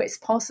to know it's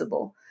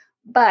possible.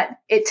 But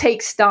it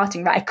takes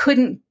starting, right? I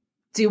couldn't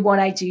do what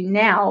I do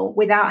now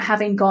without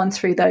having gone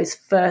through those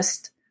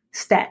first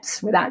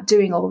steps, without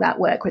doing all that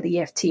work with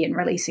EFT and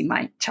releasing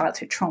my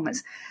childhood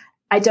traumas.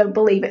 I don't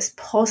believe it's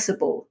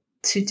possible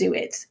to do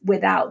it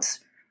without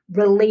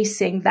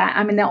releasing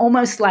that. They're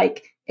almost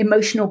like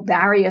emotional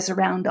barriers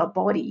around our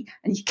body,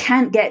 and you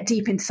can't get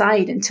deep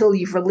inside until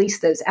you've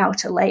released those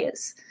outer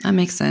layers. That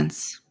makes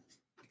sense.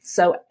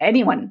 So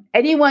anyone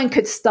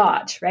could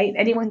start, right?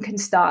 Anyone can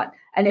start.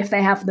 And if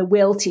they have the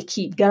will to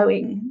keep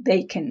going,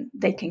 they can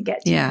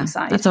get deep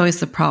inside. That's always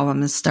the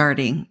problem, is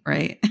starting,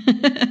 right?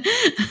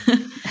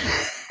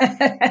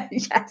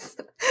 Yes.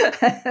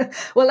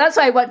 Well, that's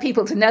why I want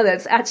people to know that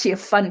it's actually a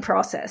fun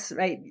process,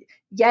 right?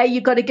 Yeah,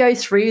 you've got to go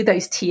through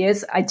those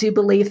tears. I do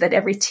believe that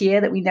every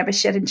tear that we never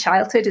shed in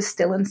childhood is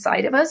still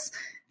inside of us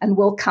and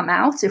will come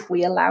out if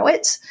we allow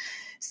it.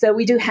 So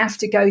we do have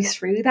to go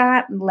through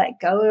that and let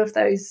go of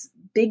those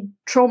big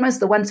traumas,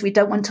 the ones we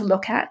don't want to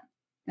look at,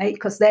 right?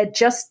 Because they're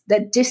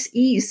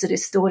dis-ease that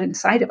is stored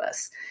inside of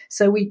us.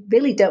 So we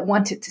really don't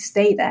want it to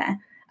stay there.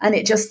 And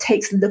it just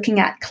takes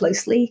looking at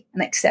closely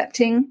and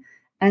accepting,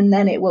 and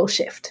then it will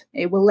shift.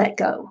 It will let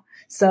go.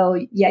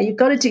 So yeah, you've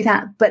got to do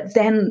that. But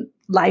then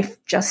life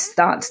just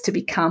starts to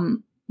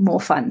become more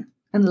fun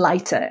and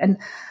lighter. And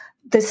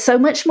there's so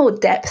much more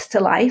depth to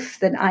life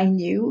than I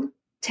knew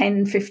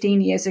 10, 15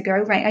 years ago,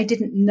 right? I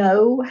didn't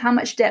know how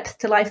much depth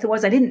to life there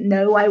was. I didn't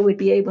know I would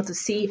be able to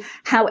see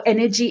how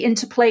energy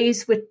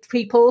interplays with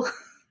people,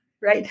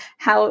 right?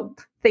 How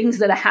things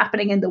that are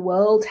happening in the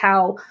world,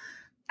 how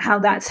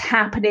that's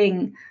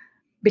happening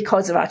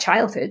because of our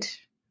childhood.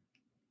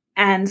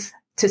 And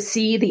to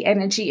see the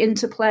energy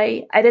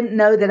interplay, I didn't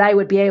know that I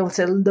would be able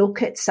to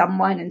look at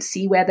someone and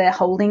see where they're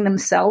holding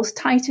themselves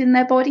tight in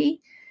their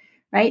body,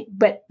 right?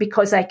 But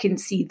because I can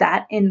see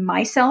that in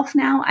myself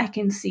now, I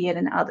can see it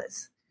in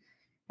others,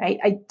 right?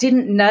 I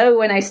didn't know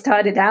when I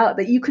started out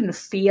that you can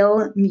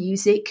feel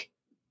music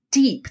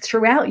deep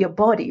throughout your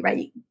body,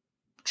 right?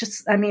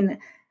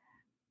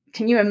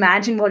 Can you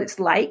imagine what it's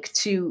like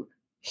to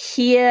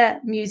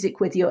hear music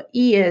with your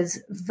ears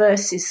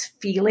versus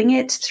feeling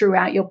it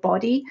throughout your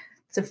body?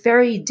 It's a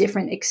very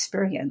different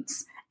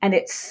experience. And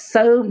it's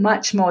so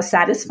much more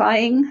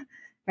satisfying,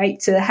 right,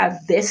 to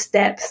have this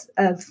depth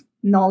of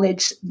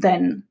knowledge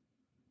than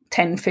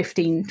 10,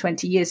 15,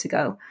 20 years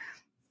ago.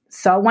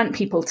 So I want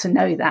people to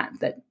know that,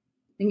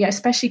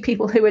 especially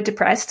people who are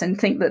depressed and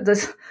think that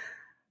there's,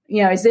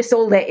 is this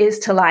all there is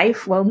to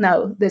life? Well,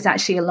 no, there's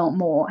actually a lot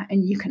more,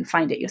 and you can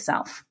find it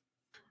yourself.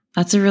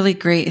 That's a really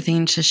great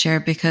thing to share,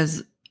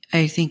 because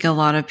I think a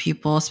lot of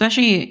people,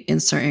 especially in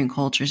certain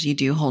cultures, you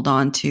do hold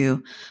on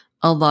to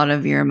a lot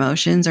of your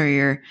emotions, or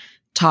you're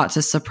taught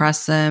to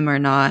suppress them or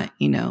not,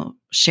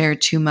 share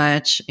too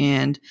much.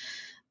 And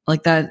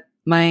like that,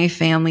 my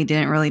family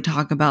didn't really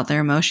talk about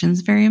their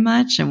emotions very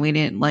much. And we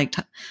didn't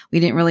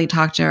really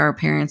talk to our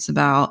parents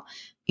about,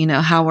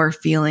 how we're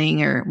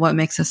feeling or what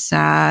makes us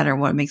sad or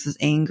what makes us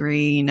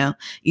angry.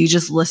 You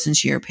just listen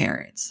to your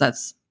parents.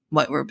 That's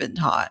what we've been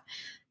taught.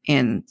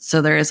 And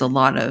so there is a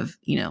lot of,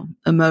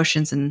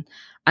 emotions, and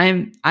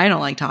I don't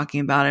like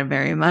talking about it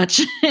very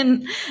much.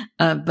 And,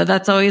 but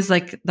that's always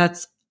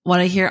that's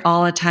what I hear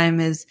all the time,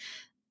 is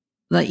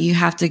that you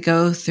have to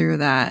go through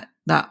that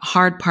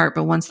hard part.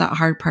 But once that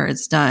hard part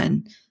is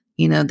done,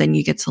 then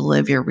you get to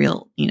live your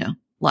real,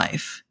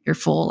 life, your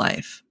full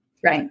life.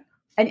 Right.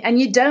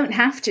 And you don't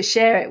have to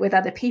share it with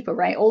other people,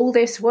 right? All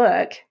this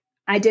work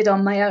I did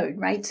on my own,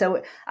 right?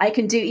 So I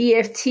can do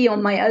EFT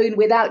on my own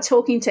without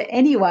talking to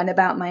anyone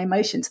about my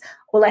emotions.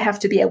 All I have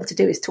to be able to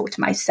do is talk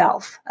to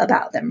myself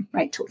about them,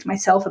 right? Talk to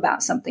myself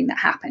about something that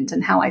happened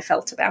and how I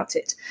felt about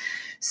it.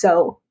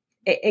 So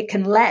it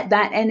can let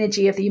that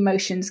energy of the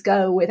emotions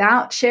go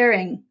without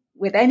sharing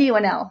with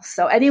anyone else.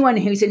 So anyone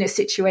who's in a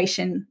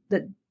situation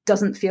that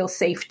doesn't feel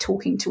safe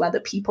talking to other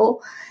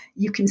people,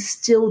 you can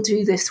still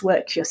do this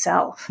work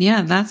yourself.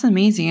 Yeah, that's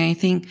amazing. I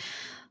think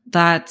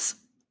that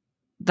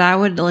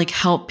would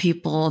help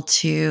people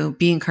to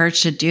be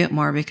encouraged to do it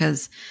more,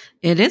 because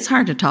it is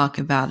hard to talk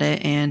about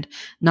it, and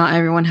not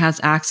everyone has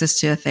access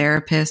to a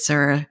therapist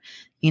or,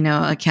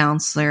 a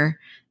counselor.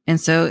 And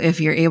so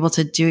if you're able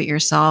to do it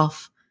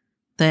yourself,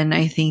 then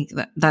I think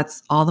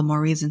that's all the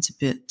more reason to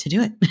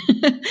do it.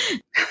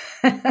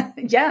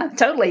 Yeah,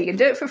 totally. You can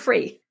do it for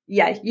free.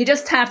 Yeah, you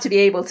just have to be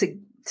able to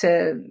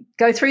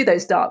go through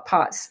those dark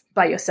parts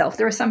by yourself.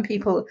 There are some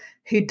people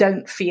who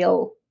don't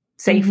feel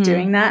safe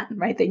doing that,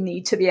 right? They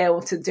need to be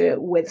able to do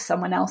it with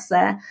someone else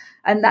there.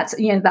 And that's,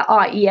 there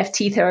are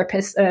EFT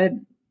therapists,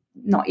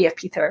 not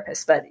EFT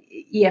therapists, but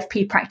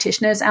EFT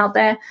practitioners out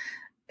there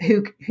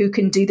who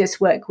can do this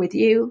work with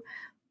you.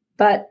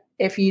 But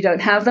if you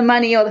don't have the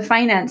money or the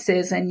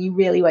finances and you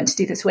really want to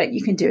do this work,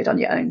 you can do it on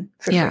your own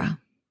for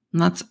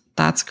free.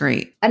 That's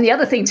great. And the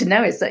other thing to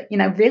know is that,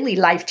 really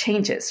life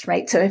changes,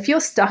 right? So if you're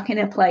stuck in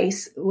a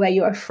place where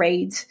you're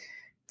afraid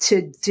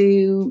to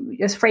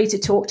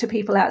talk to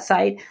people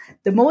outside,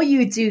 the more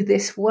you do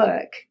this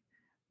work,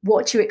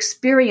 what you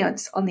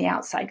experience on the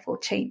outside will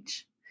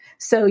change.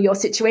 So your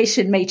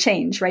situation may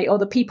change, right? Or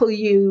the people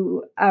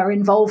you are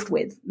involved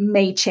with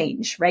may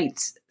change, right?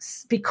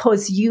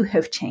 Because you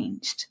have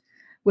changed.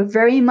 We're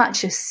very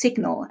much a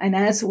signal. And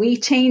as we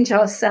change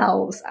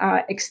ourselves,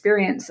 our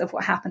experience of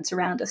what happens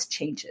around us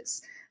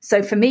changes.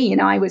 So for me,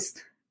 I was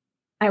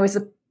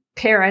a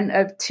parent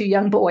of 2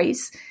 young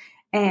boys,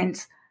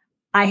 and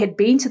I had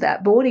been to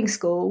that boarding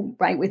school,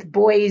 right, with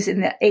boys in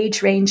the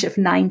age range of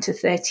 9 to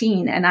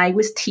 13, and I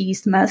was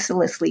teased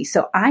mercilessly.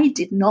 So I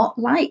did not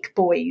like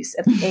boys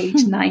of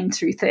age 9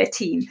 through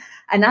 13.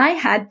 And I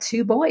had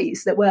 2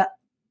 boys that were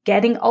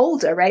getting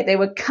older, right? They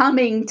were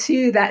coming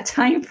to that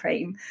time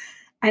frame.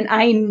 And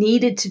I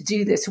needed to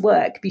do this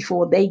work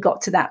before they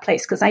got to that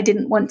place, because I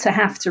didn't want to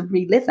have to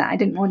relive that. I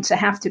didn't want to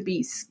have to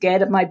be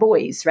scared of my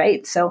boys,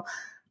 right? So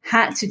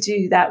had to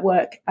do that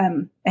work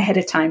ahead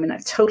of time. And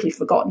I've totally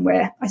forgotten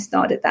where I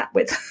started that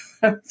with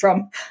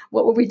from.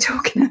 What were we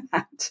talking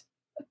about?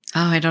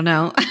 Oh, I don't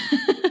know.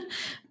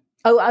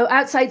 Oh,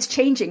 outside's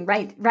changing.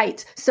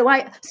 Right. So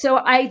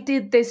I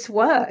did this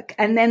work,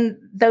 and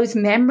then those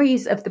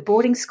memories of the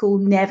boarding school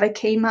never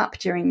came up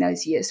during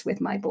those years with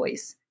my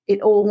boys.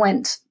 It all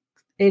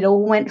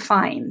went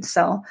fine.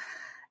 So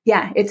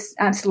yeah, it's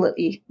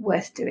absolutely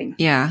worth doing.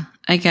 Yeah,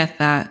 I get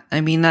that.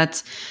 I mean, I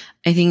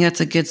think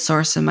that's a good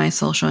source of my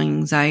social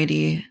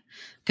anxiety,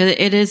 because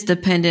it is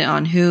dependent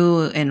on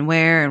who and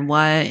where and what.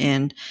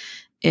 And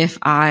if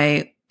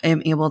I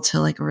am able to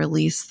like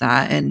release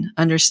that and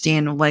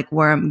understand like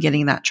where I'm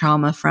getting that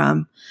trauma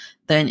from,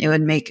 then it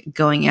would make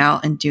going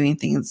out and doing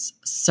things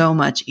so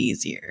much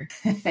easier.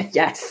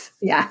 Yes.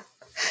 Yeah.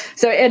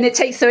 So it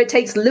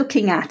takes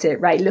looking at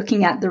it, right?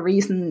 Looking at the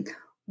reason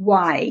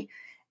why.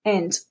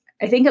 And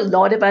I think a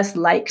lot of us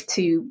like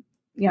to,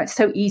 it's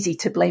so easy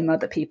to blame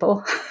other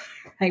people.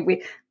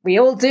 We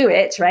all do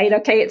it, right?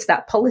 Okay, it's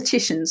that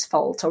politician's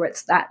fault, or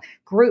it's that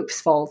group's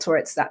fault, or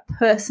it's that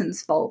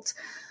person's fault.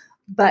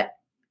 But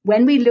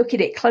when we look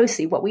at it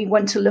closely, what we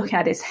want to look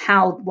at is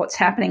how what's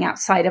happening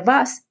outside of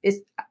us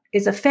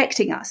is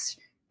affecting us,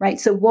 right?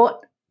 So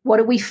what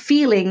are we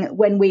feeling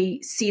when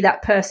we see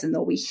that person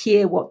or we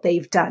hear what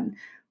they've done?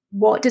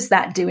 What does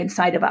that do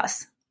inside of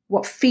us?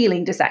 What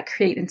feeling does that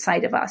create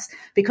inside of us?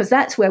 Because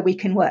that's where we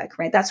can work,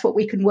 right? That's what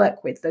we can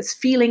work with, those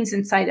feelings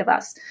inside of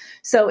us.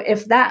 So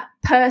if that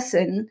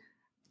person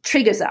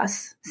triggers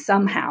us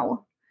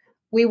somehow,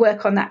 we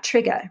work on that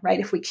trigger, right?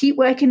 If we keep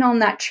working on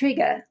that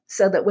trigger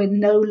so that we're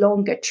no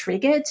longer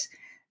triggered,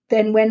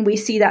 then when we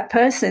see that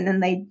person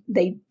and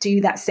they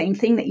do that same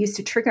thing that used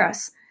to trigger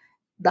us,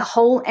 the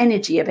whole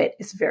energy of it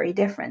is very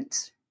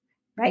different,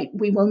 right?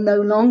 We will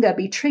no longer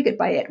be triggered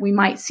by it. We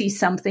might see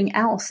something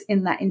else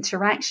in that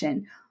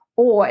interaction.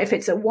 Or if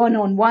it's a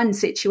one-on-one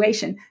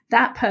situation,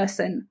 that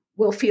person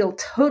will feel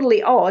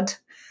totally odd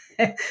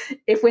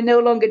if we're no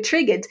longer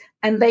triggered,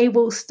 and they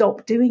will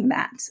stop doing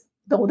that,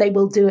 or they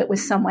will do it with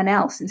someone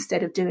else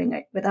instead of doing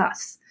it with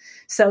us.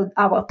 So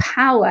our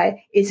power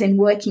is in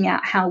working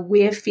out how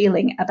we're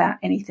feeling about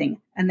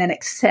anything and then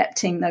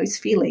accepting those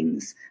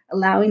feelings,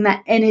 allowing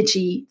that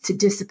energy to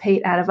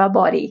dissipate out of our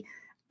body.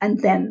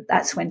 And then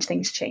that's when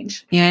things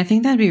change. Yeah, I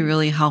think that'd be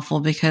really helpful,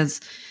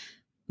 because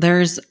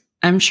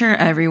I'm sure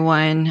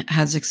everyone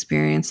has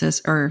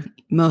experiences, or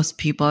most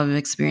people have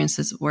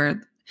experiences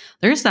where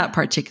there's that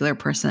particular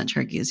person that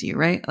triggers you,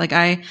 right? Like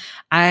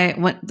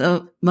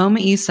the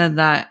moment you said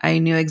that, I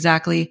knew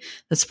exactly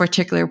this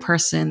particular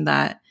person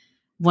that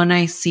when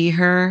I see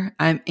her,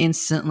 I'm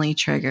instantly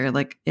triggered.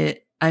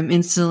 I'm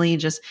instantly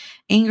just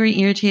angry,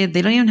 irritated.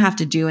 They don't even have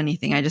to do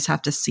anything. I just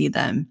have to see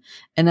them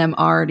and I'm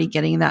already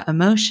getting that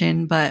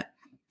emotion. But,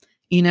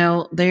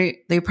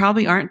 they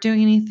probably aren't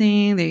doing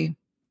anything.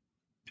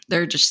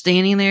 They're just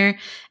standing there,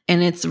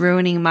 and it's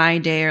ruining my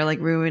day, or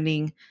like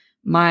ruining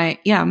my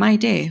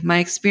day, my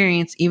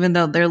experience, even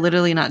though they're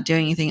literally not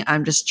doing anything.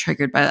 I'm just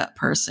triggered by that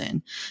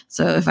person.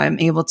 So if I'm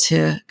able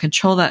to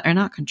control that, or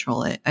not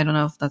control it, I don't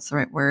know if that's the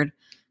right word,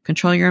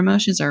 control your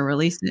emotions or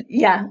release it.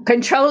 Yeah.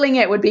 Controlling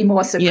it would be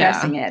more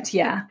suppressing it.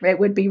 Yeah. It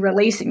would be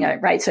releasing it.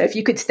 Right. So if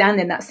you could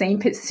stand in that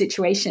same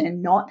situation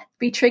and not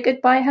be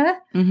triggered by her,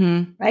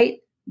 right,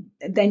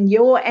 then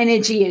your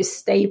energy is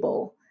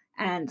stable.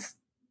 And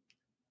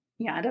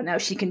I don't know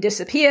if she can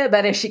disappear,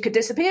 but if she could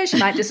disappear, she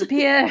might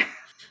disappear,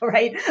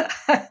 right?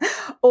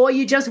 Or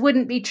you just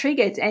wouldn't be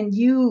triggered, and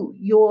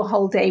your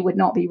whole day would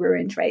not be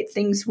ruined, right?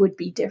 Things would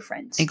be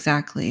different.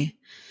 Exactly.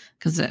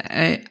 Because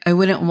I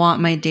wouldn't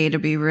want my day to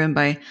be ruined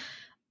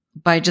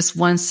by just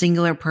one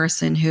singular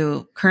person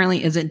who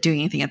currently isn't doing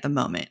anything at the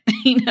moment,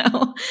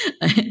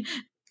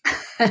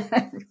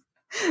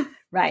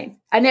 Right.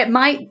 And it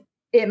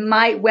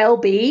might well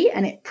be,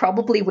 and it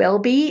probably will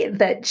be,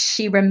 that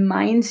she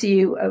reminds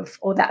you of,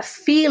 or that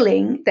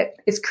feeling that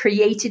is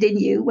created in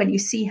you when you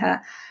see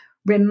her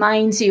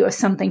reminds you of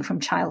something from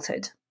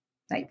childhood.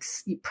 Like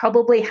you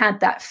probably had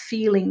that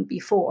feeling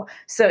before.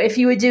 So if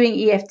you were doing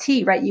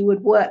EFT, right, you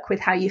would work with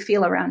how you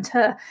feel around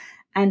her.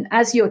 And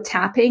as you're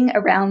tapping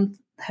around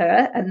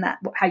her and that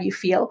how you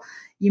feel,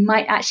 you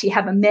might actually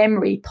have a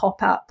memory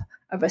pop up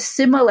of a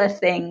similar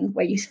thing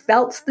where you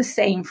felt the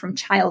same from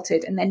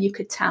childhood, and then you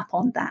could tap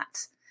on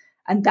that.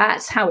 And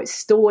that's how it's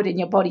stored in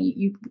your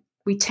body.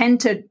 We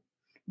tend to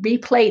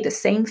replay the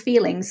same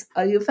feelings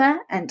over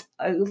and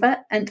over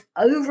and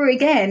over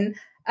again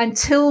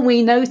until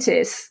we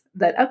notice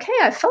that, okay,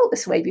 I felt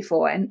this way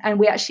before, and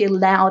we actually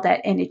allow that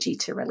energy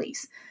to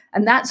release.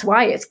 And that's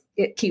why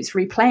it keeps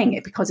replaying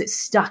it, because it's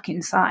stuck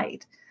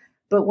inside.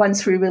 But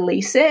once we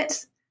release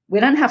it, we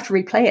don't have to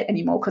replay it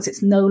anymore, because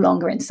it's no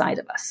longer inside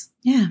of us.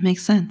 Yeah,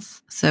 makes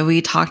sense. So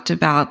we talked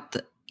about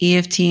the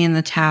EFT and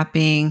the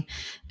tapping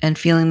and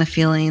feeling the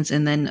feelings,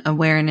 and then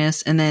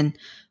awareness. And then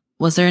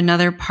was there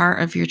another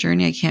part of your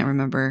journey? I can't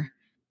remember.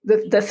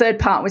 The third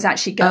part was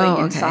actually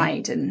going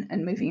inside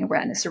and moving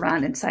awareness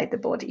around inside the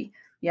body.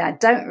 Yeah, I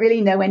don't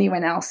really know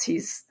anyone else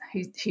who's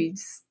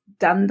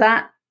done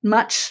that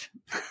much.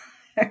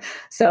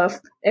 So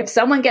if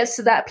someone gets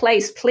to that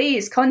place,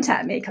 please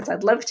contact me, because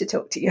I'd love to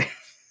talk to you.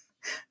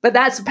 But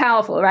that's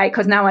powerful, right?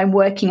 Because now I'm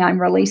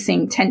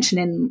releasing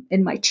tension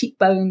in my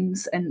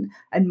cheekbones and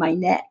my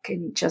neck,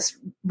 and just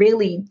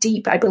really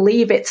deep. I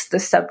believe it's the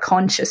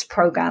subconscious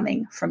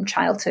programming from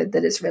childhood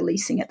that is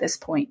releasing at this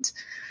point.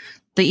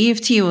 the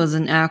EFT was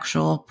an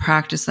actual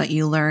practice that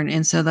you learned.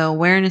 And so the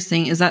awareness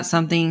thing, is that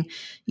something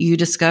you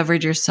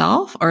discovered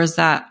yourself, or is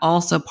that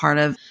also part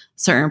of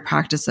certain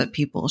practice that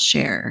people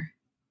share?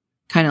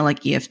 Kind of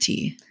like EFT.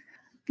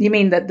 You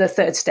mean the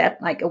third step,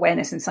 like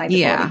awareness inside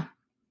the body?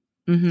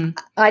 Mm-hmm.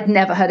 I'd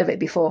never heard of it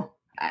before.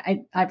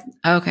 I'm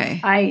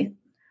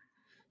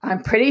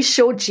pretty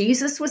sure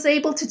Jesus was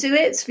able to do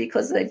it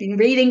because I've been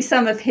reading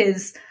some of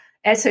his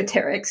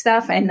esoteric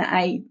stuff, and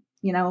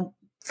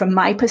from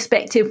my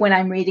perspective, when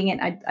I'm reading it,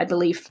 I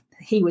believe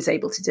he was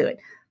able to do it.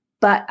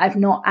 But I've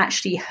not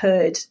actually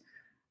heard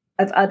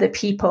of other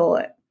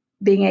people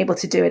being able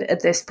to do it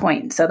at this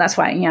point. So that's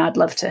why, I'd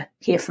love to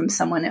hear from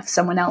someone if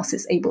someone else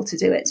is able to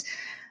do it.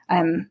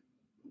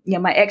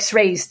 My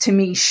x-rays to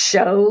me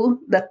show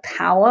the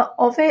power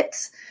of it.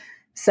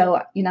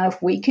 So,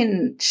 if we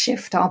can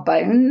shift our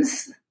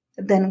bones,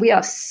 then we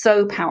are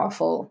so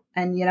powerful.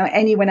 And,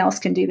 anyone else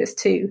can do this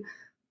too.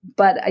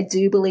 But I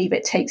do believe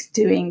it takes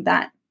doing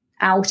that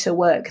outer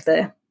work,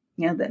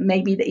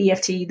 maybe the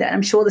EFT, that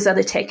I'm sure there's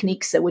other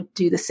techniques that would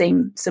do the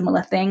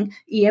similar thing.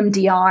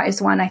 EMDR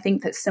is one I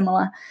think that's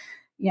similar,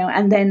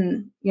 and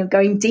then,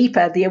 going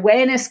deeper, the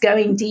awareness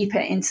going deeper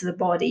into the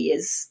body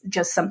is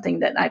just something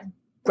that I've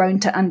grown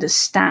to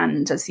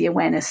understand as the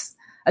awareness,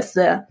 as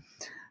the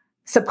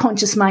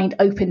subconscious mind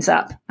opens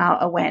up,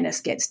 our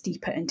awareness gets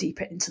deeper and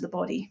deeper into the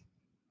body.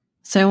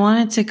 So I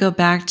wanted to go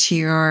back to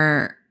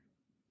your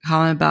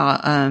comment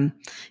about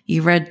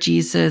you read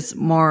Jesus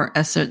more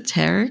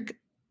esoteric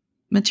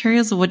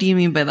materials. What do you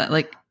mean by that?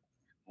 Like,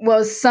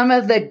 well, some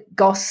of the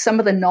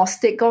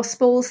Gnostic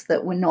gospels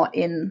that were not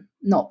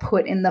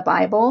put in the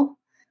Bible.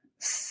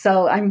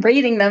 So I'm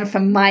reading them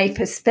from my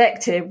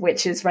perspective,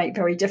 which is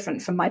very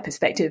different from my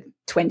perspective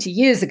 20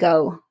 years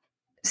ago.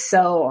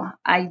 So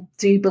I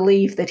do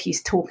believe that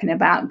he's talking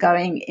about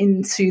going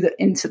into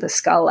the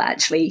skull,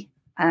 actually.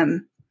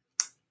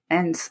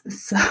 And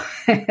so,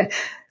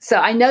 so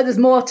I know there's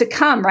more to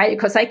come, right?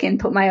 Because I can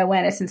put my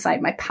awareness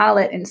inside my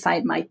palate,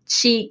 inside my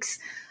cheeks,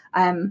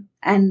 and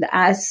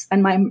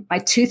my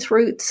tooth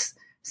roots.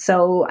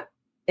 So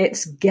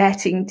it's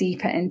getting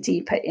deeper and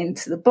deeper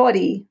into the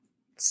body.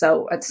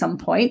 So at some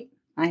point,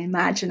 I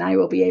imagine I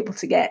will be able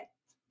to get,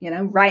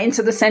 right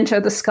into the center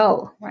of the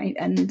skull, right?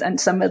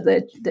 And some of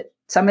the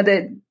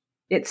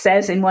it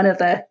says in one of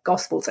the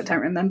gospels, I don't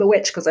remember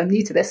which because I'm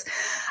new to this,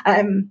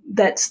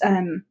 that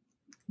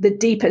the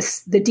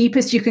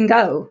deepest you can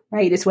go,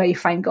 right, is where you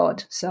find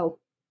God. So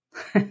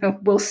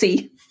we'll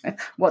see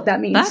what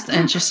that means. That's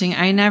interesting.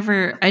 I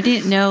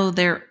didn't know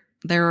there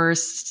were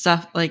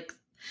stuff like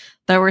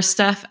there were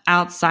stuff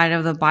outside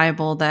of the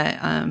Bible that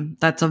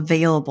that's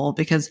available,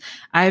 because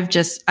I've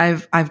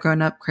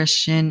grown up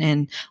Christian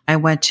and I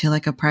went to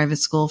like a private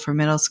school for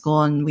middle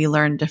school and we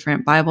learned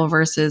different Bible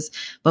verses,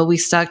 but we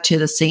stuck to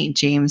the St.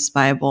 James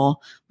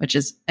Bible, which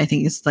is, I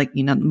think it's like,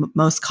 the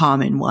most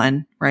common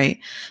one. Right.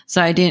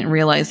 So I didn't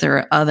realize there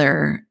were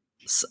other,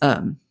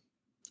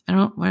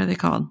 what are they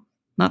called?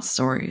 Not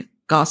story,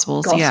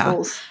 gospels.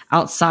 Yeah.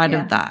 Outside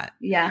of that.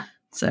 Yeah.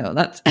 So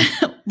that's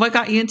what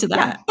got you into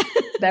that.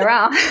 Yeah, there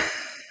are.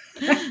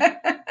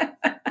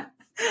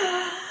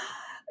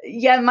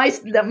 Yeah,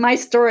 my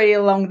story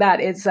along that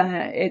is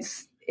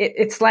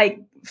it's like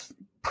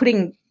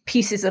putting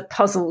pieces of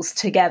puzzles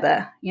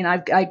together.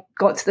 I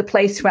got to the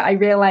place where I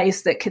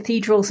realized that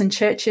cathedrals and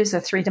churches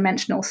are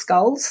 3-dimensional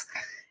skulls,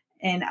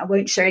 and I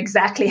won't share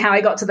exactly how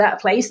I got to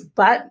that place,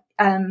 but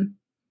and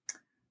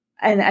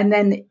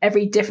then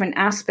every different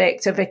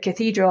aspect of a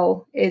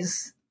cathedral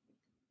is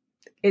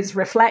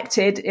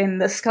reflected in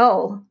the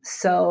skull.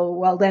 So,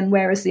 well, then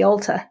where is the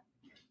altar,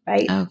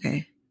 right?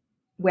 Okay.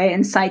 Where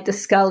inside the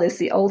skull is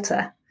the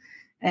altar?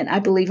 And I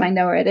believe I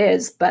know where it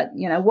is, but,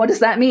 what does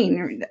that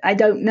mean? I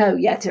don't know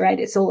yet, right?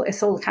 It's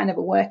all kind of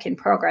a work in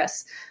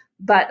progress.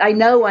 But I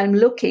know when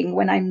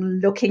I'm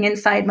looking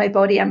inside my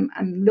body, I'm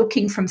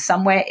looking from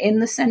somewhere in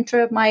the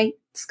center of my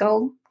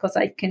skull, because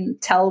I can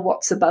tell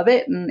what's above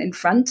it and in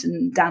front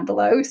and down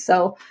below.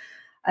 So,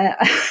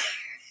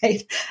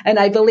 and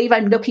I believe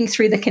I'm looking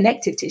through the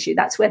connective tissue.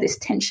 That's where this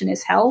tension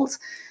is held.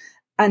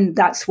 And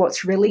that's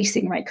what's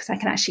releasing, right? Because I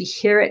can actually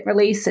hear it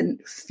release and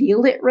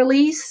feel it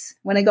release.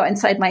 When I got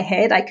inside my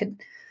head, I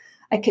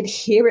could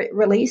hear it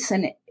release,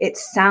 and it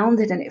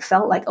sounded and it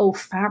felt like old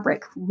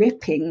fabric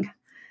ripping.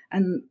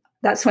 And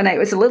that's when it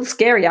was a little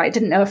scary. I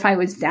didn't know if I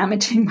was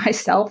damaging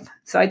myself.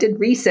 So I did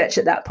research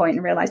at that point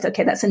and realized,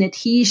 okay, that's an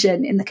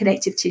adhesion in the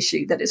connective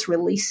tissue that is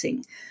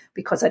releasing,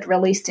 because I'd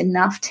released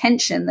enough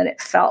tension that it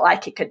felt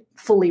like it could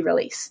fully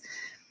release.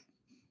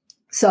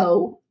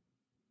 So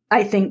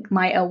I think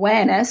my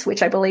awareness,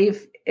 which I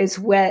believe is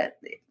where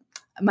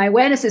my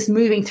awareness is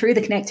moving through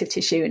the connective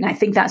tissue, and I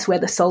think that's where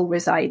the soul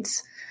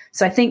resides.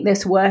 So I think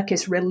this work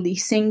is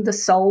releasing the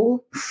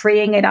soul,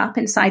 freeing it up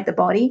inside the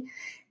body.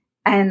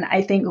 And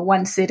I think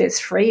once it is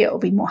free, it'll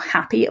be more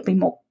happy, it'll be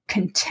more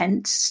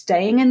content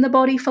staying in the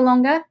body for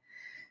longer.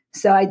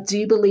 So I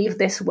do believe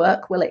this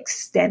work will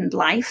extend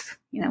life.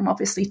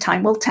 Obviously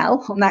time will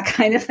tell on that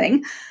kind of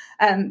thing.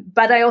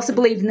 But I also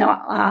believe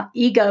our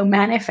ego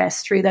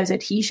manifests through those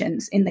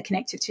adhesions in the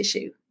connective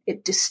tissue.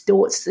 it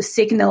distorts the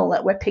signal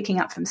that we're picking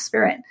up from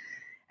spirit.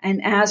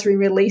 And as we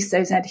release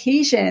those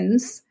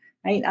adhesions,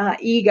 right, our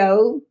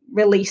ego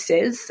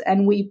releases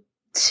and we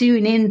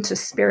tune into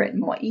spirit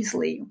more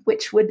easily,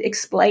 which would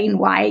explain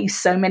why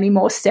so many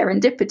more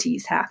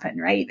serendipities happen,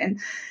 right?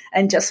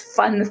 And just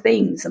fun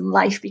things, and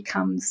life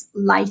becomes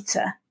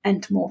lighter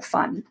and more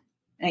fun.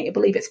 I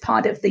believe it's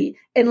part of the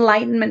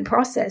enlightenment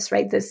process,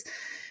 right? There's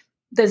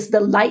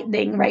the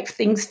lightening, right?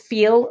 Things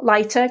feel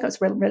lighter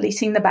because we're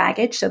releasing the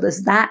baggage. So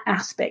there's that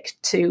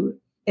aspect to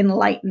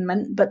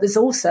enlightenment, but there's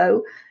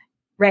also,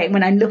 right,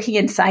 when I'm looking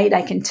inside,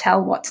 I can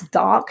tell what's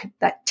dark.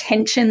 That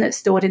tension that's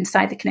stored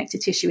inside the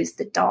connective tissue is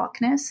the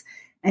darkness.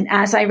 And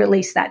as I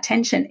release that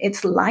tension,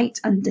 it's light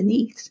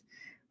underneath,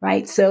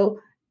 right? So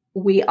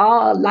we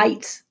are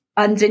light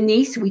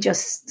underneath. We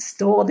just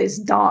store this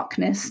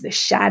darkness, the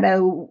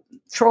shadow,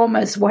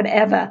 traumas,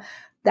 whatever.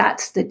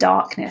 That's the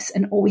darkness.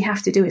 And all we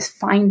have to do is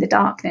find the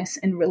darkness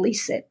and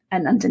release it.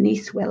 And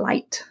underneath, we're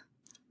light.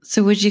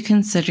 So would you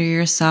consider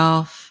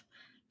yourself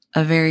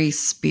a very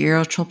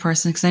spiritual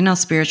person? Because I know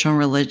spiritual and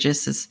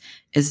religious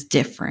is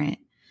different.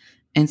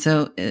 And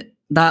so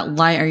that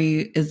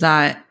light,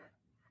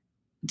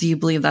 do you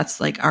believe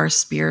that's like our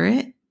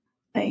spirit?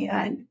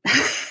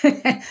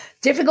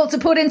 Difficult to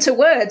put into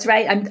words,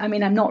 right?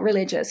 I'm not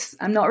religious.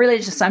 I'm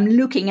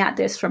looking at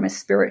this from a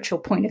spiritual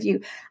point of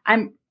view.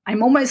 I'm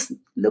almost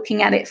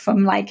looking at it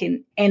from like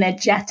an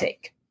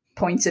energetic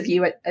point of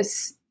view,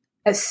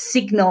 a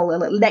signal,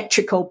 an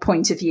electrical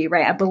point of view,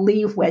 right? I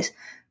believe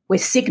we're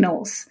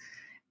signals.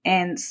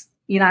 And,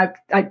 you know,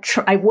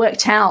 I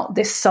worked out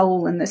this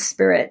soul and the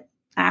spirit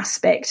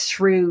aspect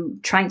through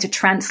trying to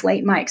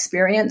translate my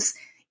experience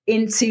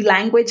into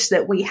language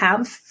that we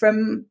have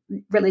from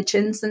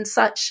religions and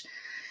such.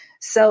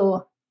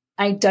 So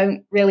I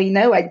don't really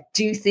know. I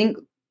do think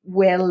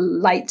we're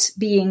light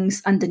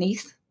beings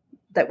underneath,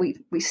 that we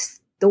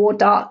store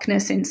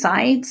darkness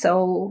inside.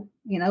 So,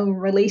 you know,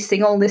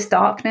 releasing all this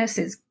darkness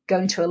is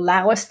going to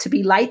allow us to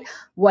be light.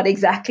 What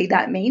exactly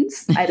that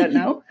means, I don't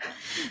know.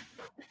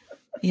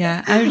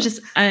 Yeah,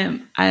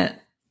 I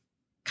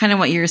kind of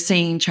what you're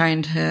saying,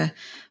 trying to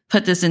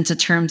put this into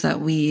terms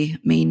that we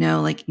may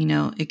know, like, you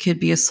know, it could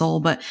be a soul.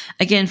 But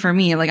again, for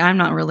me, like, I'm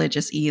not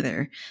religious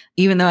either,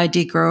 even though I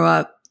did grow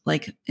up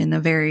like in a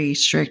very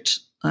strict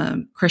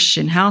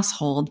Christian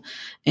household.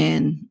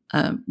 And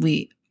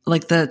we,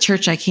 like, the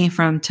church I came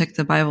from took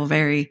the Bible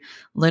very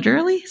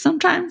literally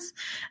sometimes.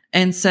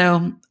 And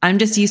so I'm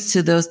just used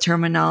to those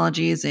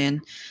terminologies.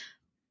 And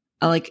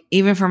like,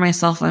 even for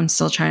myself, I'm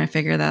still trying to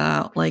figure that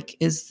out. Like,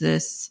 is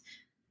this,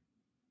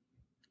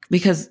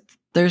 because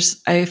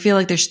I feel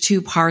like there's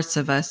two parts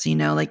of us, you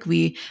know, like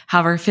we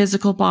have our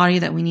physical body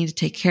that we need to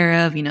take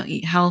care of, you know,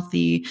 eat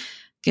healthy,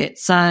 get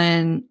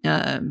sun,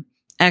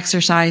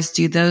 exercise,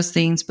 do those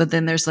things. But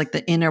then there's like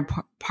the inner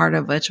part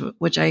of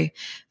which I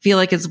feel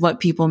like is what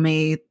people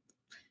may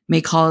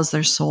call as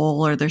their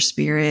soul or their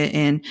spirit.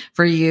 And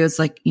for you, it's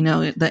like, you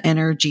know, the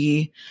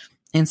energy.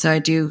 And so I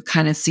do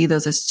kind of see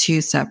those as two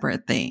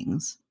separate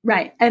things.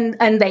 Right.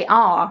 And they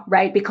are,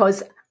 right?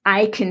 Because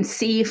I can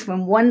see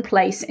from one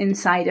place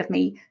inside of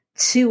me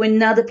to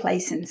another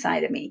place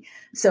inside of me.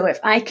 So if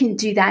I can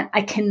do that,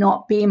 I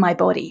cannot be my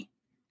body.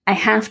 I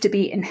have to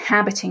be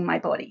inhabiting my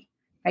body,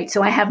 right?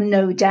 So I have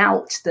no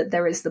doubt that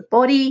there is the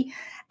body,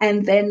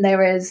 and then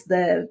there is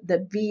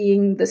the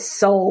being, the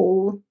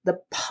soul, the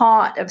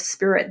part of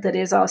spirit that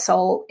is our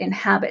soul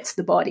inhabits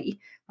the body,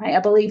 right? I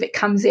believe it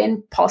comes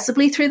in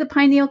possibly through the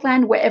pineal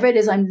gland, wherever it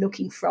is I'm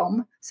looking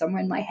from,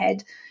 somewhere in my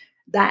head.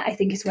 That I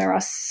think is where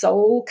our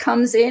soul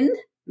comes in,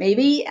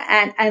 maybe,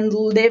 and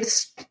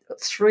lives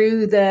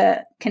through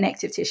the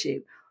connective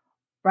tissue,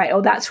 right?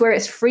 Or that's where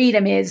its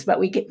freedom is, but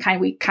we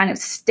kind of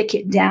stick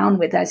it down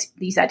with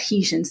these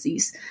adhesions,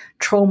 these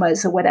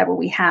traumas or whatever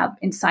we have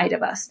inside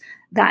of us.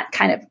 That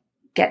kind of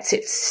gets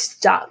it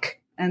stuck,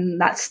 and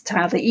that's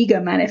how the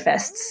ego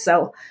manifests.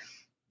 So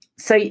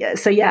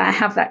yeah, I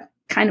have that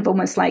kind of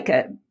almost like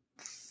a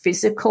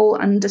physical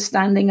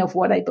understanding of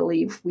what I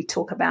believe we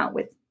talk about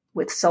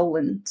with soul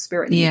and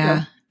spirit. And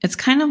ego. It's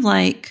kind of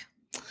like,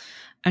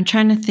 I'm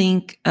trying to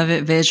think of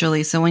it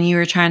visually. So when you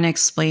were trying to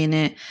explain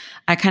it,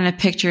 I kind of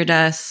pictured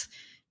us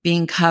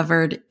being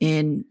covered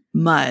in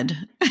mud,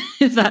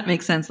 if that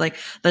makes sense. Like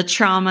the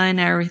trauma and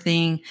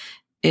everything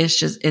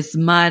is it's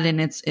mud, and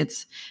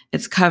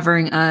it's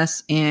covering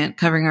us and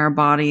covering our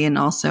body, and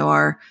also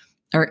our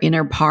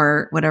inner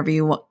part, whatever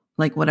you want,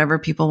 like whatever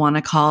people want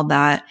to call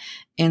that.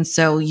 And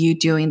so you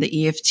doing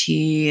the EFT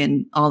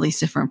and all these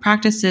different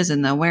practices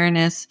and the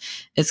awareness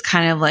is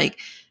kind of like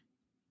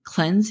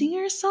cleansing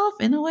yourself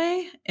in a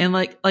way, and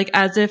like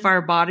as if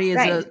our body is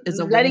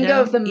a letting window.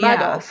 go of the mud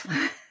off.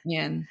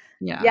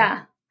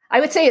 Yeah. I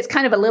would say it's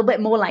kind of a little bit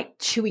more like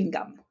chewing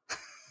gum,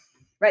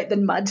 right,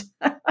 than mud.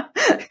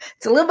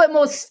 It's a little bit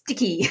more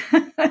sticky.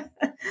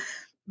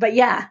 But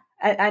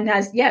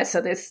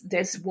so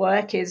this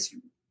work is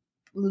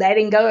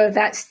letting go of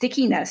that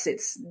stickiness.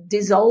 It's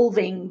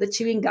dissolving the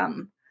chewing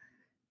gum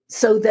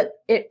so that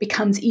it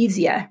becomes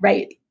easier,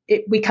 right?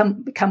 We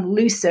become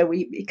looser,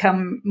 we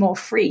become more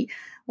free.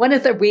 one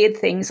of the weird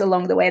things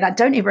along the way, and I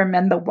don't even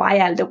remember why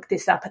I looked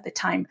this up at the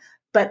time,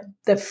 but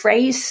the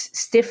phrase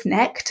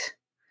stiff-necked,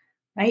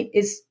 right,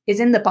 is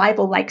in the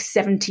Bible like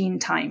 17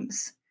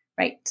 times,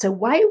 right? So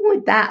why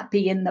would that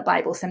be in the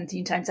Bible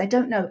 17 times? I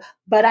don't know.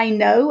 But I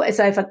know as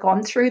I've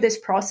gone through this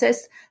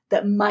process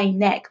that my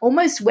neck,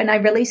 almost when I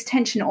release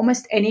tension,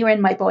 almost anywhere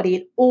in my body,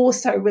 it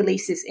also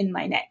releases in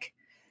my neck,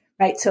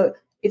 right? So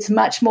it's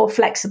much more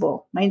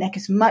flexible. My neck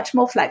is much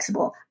more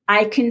flexible.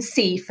 I can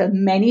see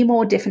from many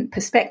more different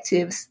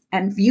perspectives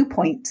and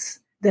viewpoints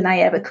than I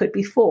ever could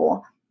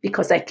before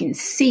because I can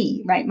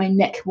see, right? My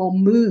neck will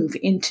move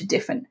into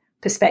different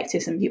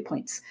perspectives and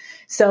viewpoints.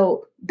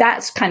 So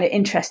that's kind of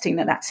interesting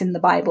that that's in the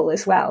Bible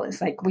as well. It's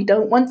like, we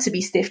don't want to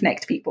be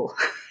stiff-necked people,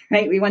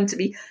 right? We want to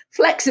be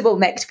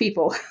flexible-necked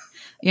people.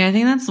 Yeah, I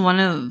think that's one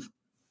of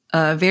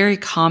a very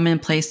common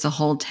place to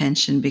hold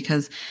tension,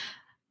 because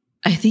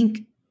I think,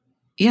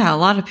 yeah, a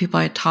lot of people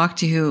I talk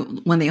to who,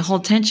 when they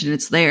hold tension,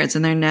 it's there, it's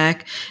in their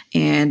neck,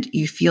 and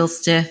you feel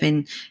stiff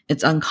and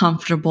it's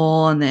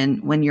uncomfortable. And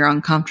then when you're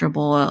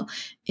uncomfortable,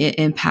 it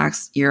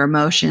impacts your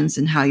emotions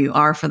and how you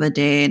are for the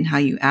day and how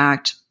you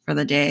act for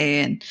the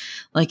day. And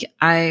like,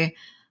 I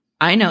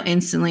know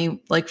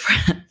instantly, like,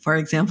 for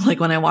example, like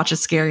when I watch a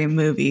scary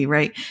movie,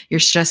 right? You're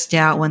stressed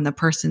out when the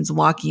person's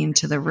walking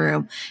into the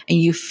room and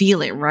you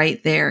feel it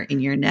right there in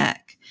your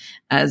neck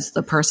as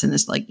the person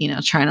is like,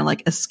 trying to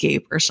like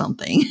escape or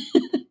something.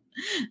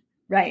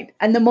 Right.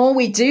 And the more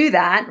we do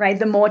that, right,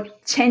 the more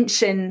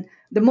tension,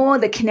 the more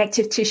the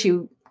connective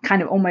tissue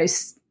kind of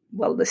almost,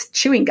 well, this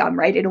chewing gum,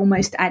 right, it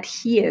almost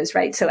adheres,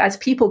 right? So as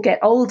people get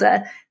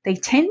older, they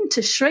tend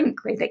to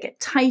shrink, right? They get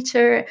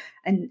tighter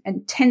and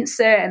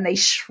tenser, and they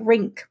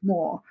shrink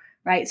more,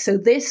 right? So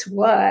this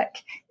work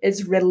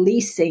is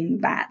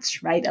releasing that,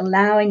 right?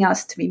 Allowing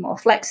us to be more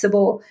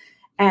flexible.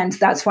 And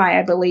that's why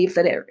I believe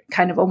that it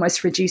kind of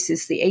almost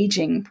reduces the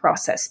aging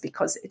process,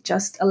 because it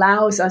just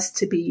allows us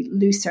to be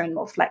looser and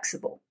more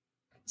flexible.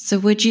 So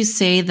would you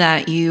say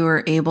that you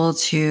were able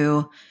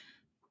to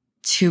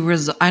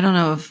I don't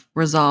know if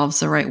resolve's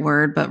the right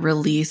word, but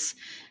release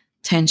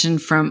tension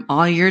from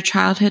all your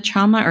childhood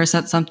trauma? Or is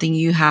that something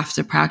you have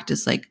to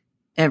practice like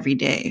every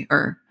day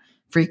or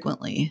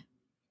frequently?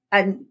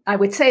 And I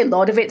would say a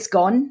lot of it's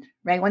gone,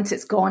 right? Once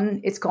it's gone,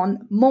 it's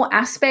gone. More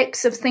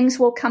aspects of things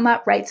will come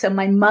up, right? So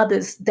my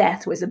mother's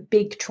death was a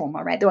big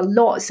trauma, right? There were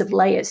lots of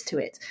layers to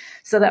it.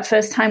 So that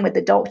first time with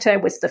the doctor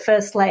was the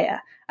first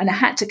layer. And I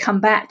had to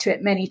come back to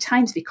it many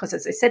times because,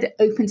 as I said, it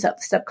opens up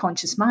the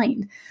subconscious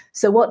mind.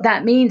 So what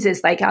that means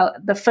is like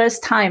the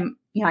first time,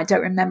 I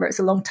don't remember, it's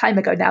a long time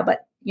ago now,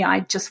 but,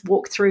 I just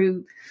walked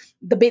through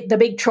the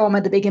big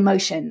trauma, the big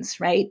emotions,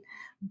 right?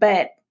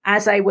 But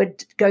as I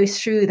would go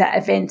through that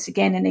event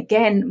again and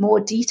again, more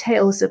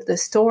details of the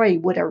story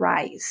would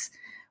arise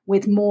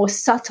with more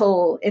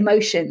subtle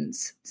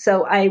emotions.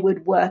 So I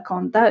would work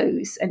on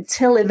those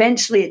until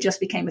eventually it just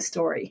became a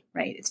story,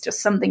 right? It's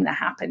just something that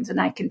happens, and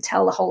I can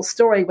tell the whole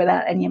story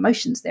without any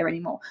emotions there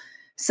anymore.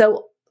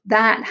 So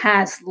that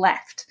has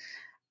left.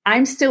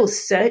 I'm still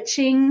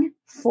searching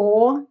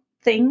for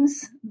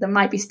things that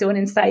might be stored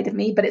inside of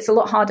me, but it's a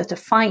lot harder to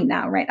find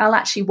now, right? I'll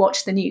actually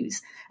watch the news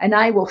and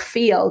I will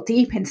feel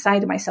deep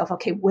inside of myself,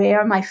 okay,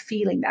 where am I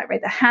feeling that, right?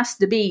 There has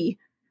to be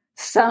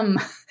some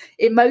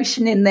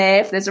emotion in there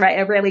if there's, right,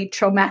 a really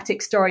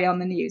traumatic story on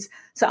the news.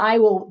 So I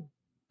will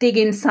dig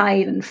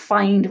inside and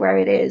find where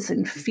it is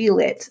and feel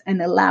it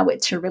and allow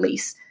it to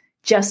release,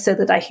 just so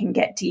that I can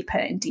get deeper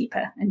and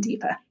deeper and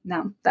deeper.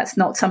 Now, that's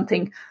not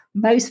something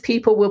most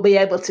people will be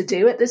able to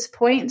do at this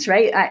point,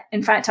 right?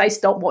 In fact, I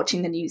stopped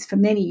watching the news for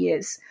many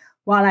years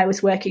while I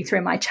was working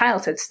through my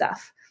childhood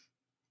stuff.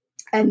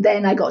 And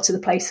then I got to the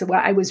place where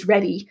I was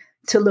ready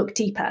to look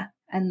deeper.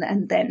 And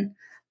then,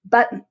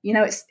 but,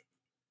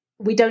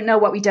 we don't know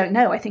what we don't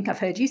know. I think I've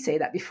heard you say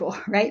that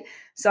before, right?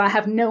 So I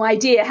have no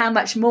idea how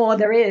much more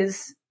there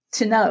is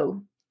to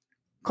know,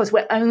 because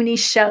we're only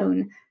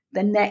shown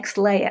the next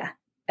layer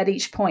at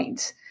each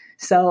point.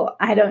 So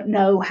I don't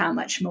know how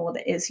much more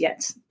there is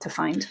yet to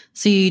find.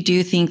 So you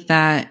do think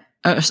that,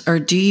 or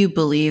do you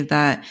believe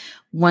that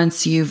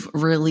once you've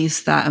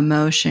released that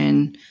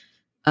emotion,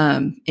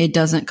 it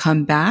doesn't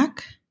come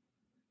back,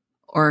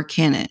 or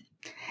can it?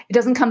 It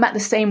doesn't come back the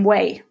same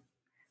way,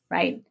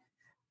 right?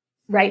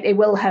 Right. It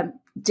will have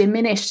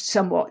diminished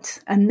somewhat.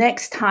 And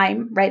next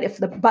time, right,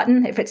 if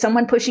it's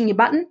someone pushing your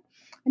button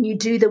and you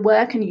do the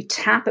work and you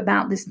tap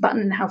about this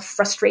button and how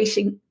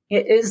frustrating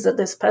it is that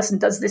this person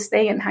does this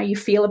thing and how you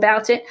feel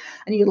about it,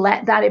 and you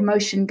let that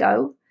emotion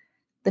go,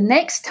 the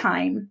next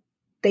time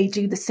they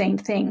do the same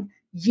thing,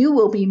 you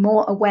will be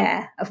more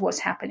aware of what's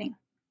happening.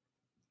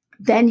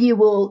 Then you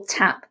will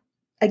tap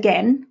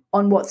again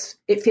on what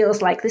it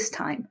feels like this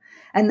time.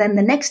 And then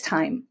the next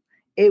time,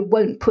 it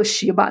won't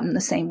push your button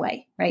the same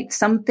way, right?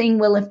 Something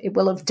will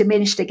have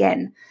diminished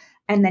again.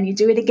 And then you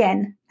do it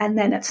again. And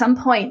then at some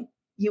point,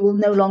 you will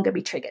no longer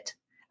be triggered.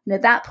 And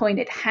at that point,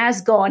 it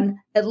has gone,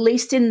 at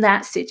least in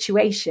that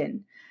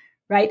situation,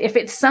 right? If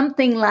it's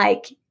something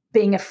like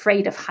being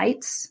afraid of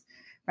heights,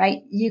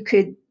 right? You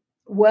could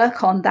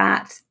work on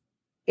that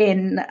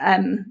in,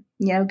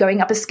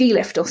 going up a ski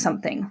lift or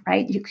something,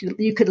 right?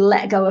 You could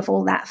let go of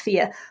all that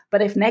fear.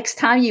 But if next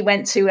time you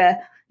went to a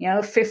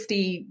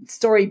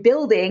 50-story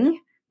building,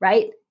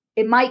 right,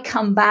 it might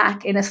come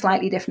back in a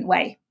slightly different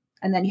way,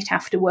 and then you'd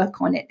have to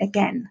work on it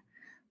again.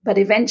 But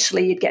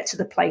eventually you'd get to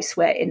the place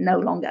where it no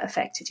longer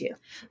affected you.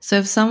 So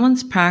if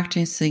someone's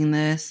practicing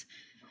this,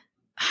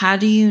 how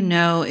do you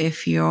know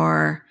if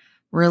you're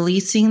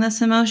releasing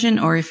this emotion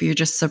or if you're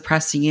just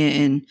suppressing it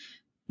and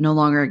no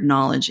longer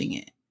acknowledging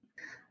it?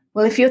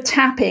 Well, if you're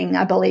tapping,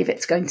 I believe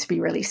it's going to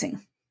be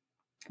releasing,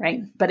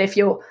 right? But if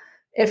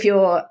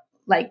you're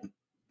like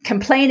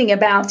complaining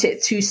about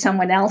it to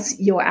someone else,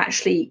 you're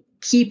actually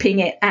keeping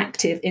it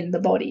active in the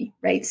body,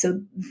 right?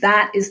 So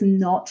that is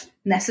not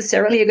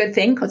necessarily a good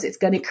thing because it's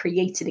going to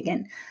create it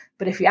again.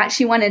 But if you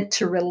actually wanted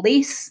to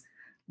release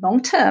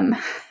long-term,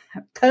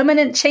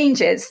 permanent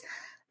changes,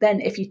 then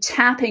if you're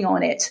tapping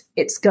on it,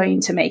 it's going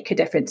to make a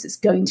difference. It's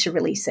going to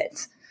release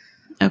it.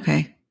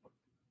 Okay.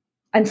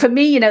 And for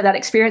me, that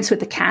experience with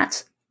the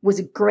cat was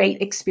a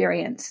great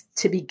experience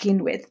to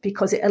begin with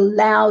because it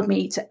allowed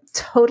me to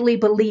totally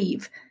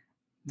believe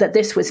that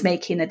this was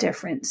making a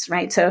difference,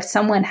 right? So if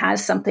someone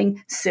has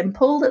something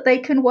simple that they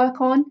can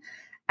work on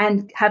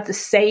and have the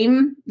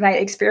same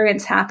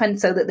experience happen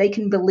so that they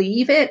can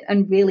believe it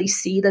and really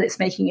see that it's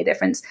making a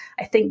difference,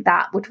 I think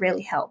that would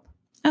really help.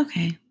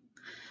 Okay.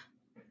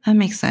 That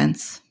makes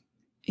sense.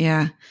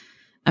 Yeah.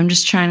 I'm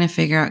just trying to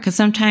figure out, because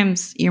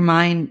sometimes your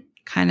mind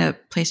kind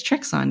of plays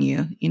tricks on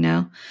you,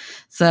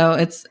 So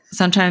it's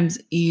sometimes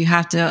you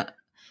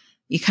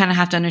kind of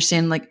have to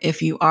understand, like,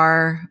 if you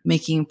are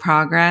making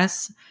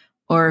progress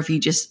or if you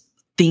just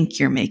think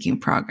you're making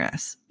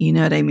progress. You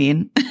know what I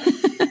mean?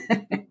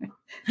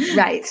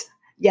 Right.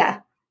 Yeah.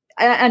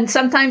 And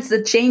sometimes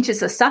the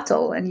changes are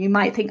subtle and you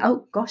might think,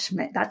 oh gosh,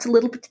 that's a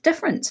little bit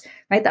different,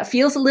 right? That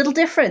feels a little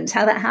different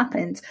how that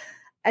happened.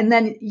 And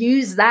then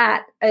use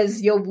that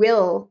as your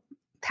will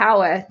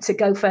power to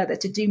go further,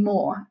 to do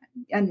more.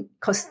 And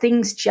because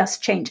things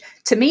just change.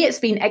 To me, it's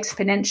been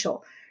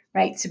exponential,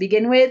 right? To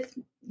begin with,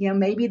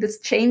 maybe the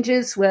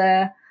changes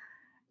were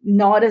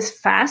not as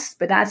fast,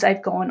 but as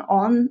I've gone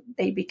on,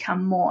 they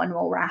become more and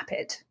more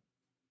rapid.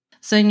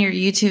 So in your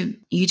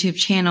YouTube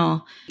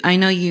channel, I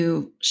know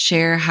you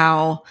share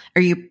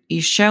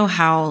you show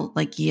how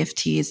like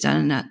EFT is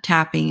done and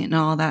tapping and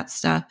all that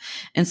stuff.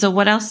 And so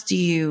what else do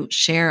you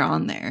share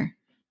on there?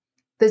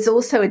 There's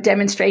also a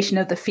demonstration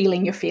of the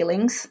feeling your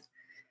feelings.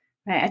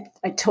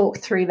 I talk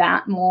through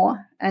that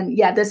more. And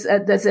yeah, there's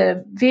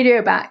a video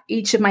about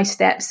each of my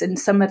steps and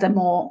some of the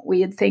more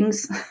weird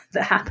things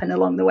that happen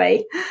along the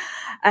way.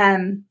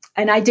 And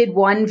I did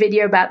one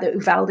video about the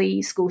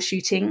Uvalde school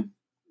shooting.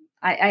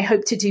 I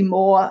hope to do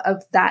more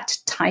of that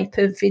type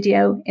of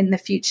video in the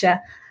future.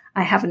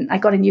 I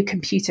got a new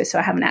computer, so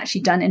I haven't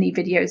actually done any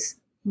videos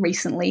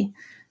recently,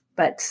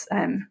 but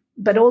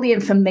all the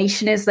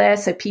information is there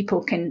so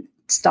people can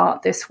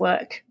start this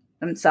work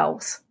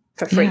themselves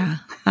for free. Yeah,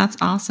 that's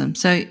awesome.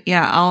 So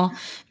yeah, I'll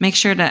make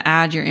sure to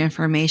add your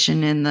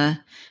information in the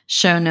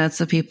show notes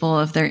so people,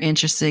 if they're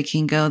interested,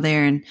 can go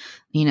there and,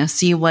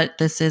 see what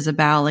this is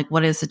about. Like,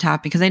 what is the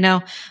tap? Because I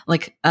know,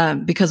 like,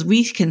 because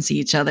we can see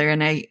each other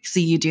and I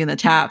see you doing the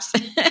taps,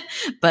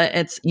 but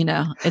it's,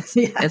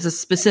 it's a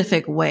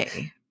specific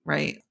way,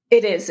 right?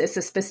 It is. It's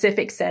a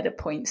specific set of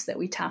points that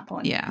we tap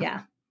on.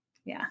 Yeah.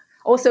 Yeah.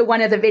 Also,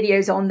 one of the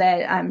videos on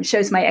there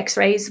shows my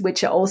x-rays,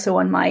 which are also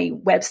on my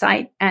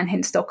website,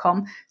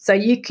 annhince.com. So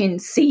you can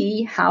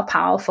see how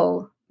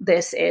powerful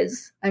this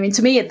is. I mean,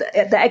 to me,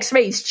 the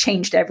x-rays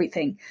changed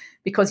everything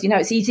because,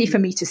 it's easy for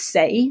me to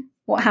say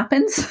what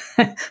happens.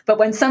 But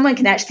when someone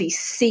can actually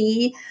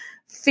see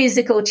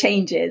physical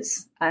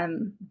changes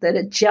that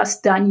are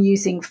just done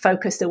using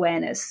focused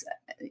awareness,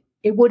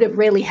 it would have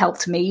really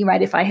helped me,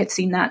 right? If I had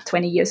seen that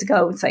 20 years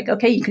ago, it's like,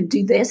 okay, you can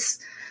do this.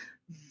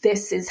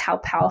 This is how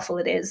powerful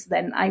it is.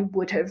 Then I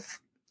would have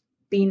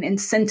been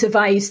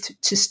incentivized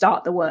to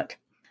start the work.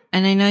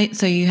 And I know,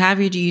 so you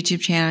have your YouTube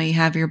channel, you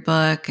have your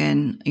book,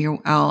 and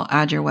I'll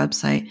add your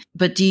website.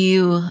 But do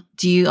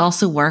you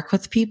also work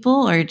with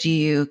people, or do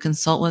you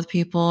consult with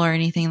people or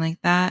anything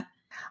like that?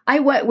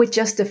 I work with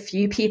just a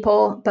few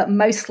people, but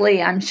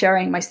mostly I'm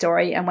sharing my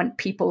story. I want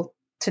people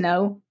to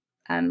know.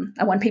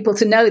 I want people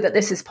to know that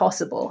this is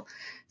possible.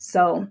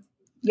 So,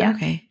 yeah.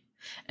 Okay.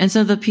 And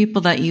so the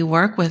people that you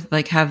work with,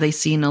 like, have they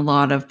seen a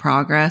lot of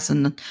progress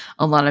and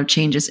a lot of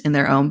changes in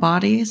their own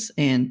bodies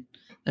and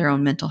their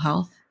own mental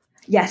health?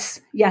 Yes,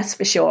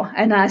 for sure.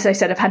 And as I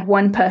said, I've had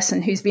one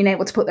person who's been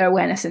able to put their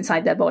awareness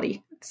inside their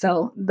body.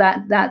 So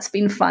that's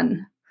been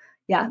fun.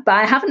 Yeah, but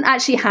I haven't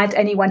actually had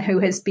anyone who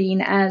has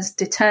been as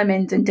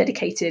determined and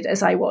dedicated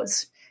as I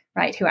was,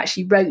 right? Who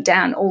actually wrote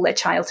down all their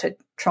childhood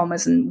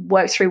traumas and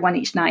worked through one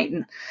each night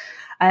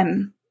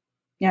and,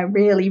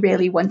 really,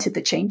 really wanted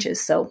the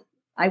changes. So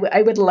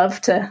I would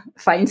love to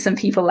find some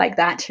people like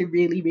that who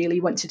really, really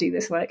want to do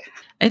this work.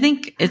 I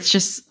think it's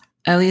just,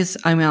 at least,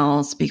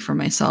 I'll speak for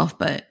myself,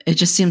 but it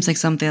just seems like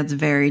something that's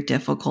very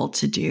difficult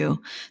to do,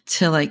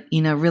 to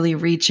really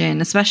reach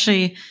in,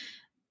 especially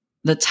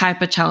the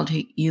type of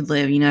childhood you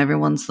live. You know,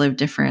 everyone's lived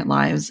different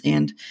lives.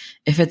 And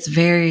if it's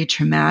very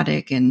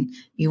traumatic and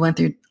you went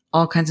through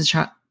all kinds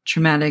of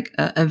traumatic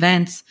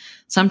events,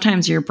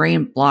 sometimes your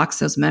brain blocks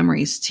those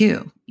memories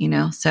too, you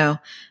know? So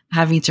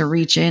having to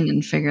reach in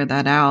and figure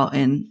that out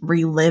and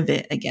relive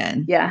it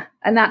again. Yeah.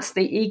 And that's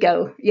the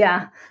ego.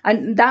 Yeah.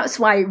 And that's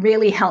why it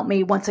really helped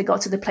me once I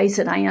got to the place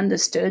that I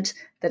understood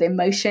that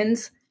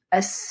emotions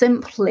are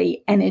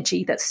simply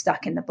energy that's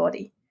stuck in the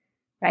body,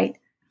 right?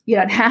 You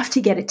don't have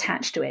to get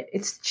attached to it.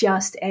 It's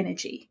just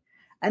energy.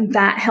 And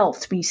that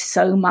helped me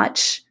so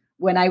much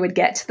when I would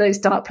get to those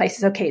dark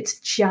places. Okay, it's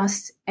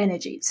just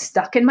energy. It's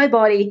stuck in my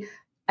body.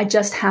 I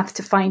just have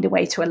to find a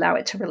way to allow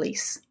it to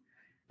release.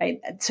 Right?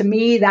 To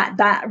me,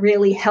 that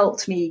really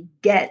helped me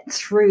get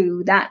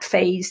through that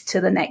phase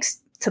to the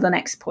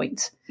next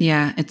point.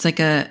 Yeah, it's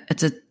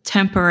a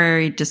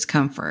temporary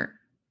discomfort,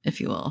 if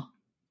you will.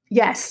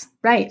 Yes,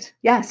 right.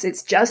 Yes,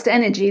 it's just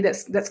energy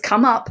that's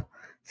come up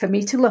for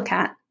me to look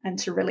at and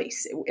to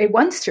release. It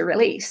wants to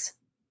release.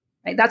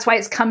 Right? That's why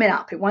it's coming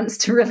up. It wants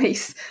to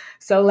release.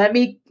 So let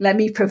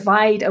me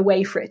provide a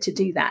way for it to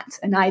do that.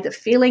 And either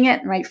feeling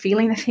it, right,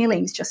 feeling the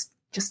feelings,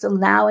 just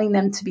allowing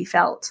them to be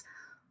felt,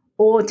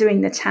 or doing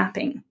the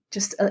tapping,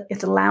 just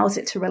it allows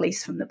it to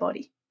release from the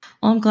body.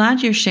 Well, I'm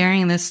glad you're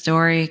sharing this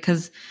story,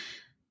 because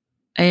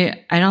I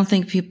don't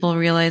think people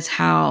realize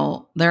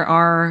how there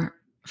are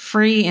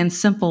free and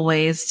simple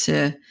ways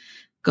to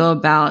go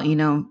about, you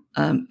know,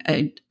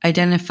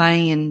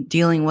 identifying and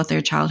dealing with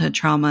their childhood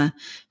trauma,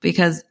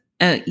 because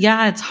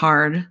yeah, it's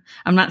hard.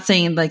 I'm not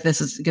saying like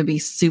this is going to be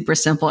super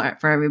simple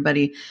for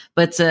everybody,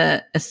 but it's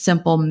a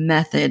simple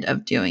method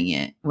of doing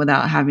it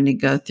without having to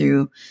go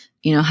through,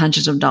 you know,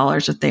 hundreds of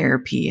dollars of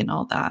therapy and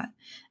all that.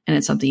 And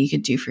it's something you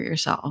could do for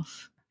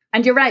yourself.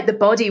 And you're right. The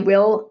body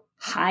will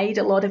hide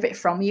a lot of it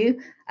from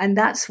you. And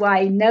that's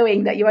why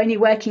knowing that you're only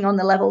working on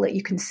the level that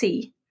you can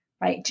see,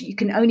 right? You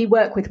can only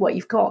work with what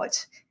you've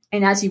got.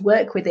 And as you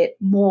work with it,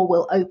 more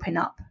will open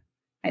up.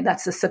 And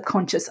that's the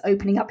subconscious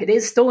opening up. It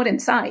is stored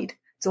inside.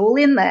 It's all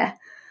in there.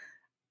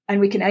 And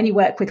we can only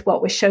work with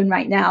what we're shown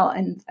right now,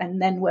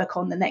 and then work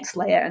on the next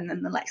layer and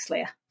then the next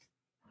layer.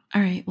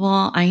 All right.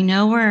 Well, I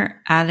know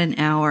we're at an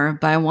hour,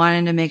 but I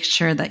wanted to make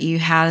sure that you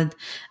had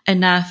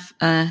enough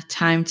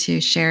time to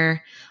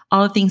share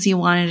all the things you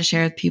wanted to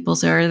share with people.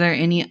 So are there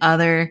any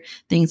other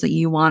things that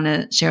you want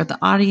to share with the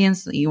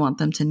audience that you want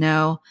them to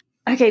know?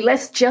 Okay,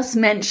 let's just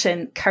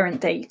mention current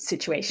day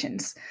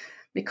situations,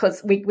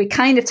 because we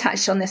kind of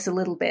touched on this a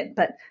little bit,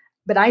 but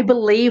I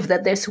believe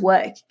that this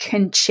work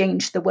can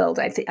change the world.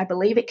 I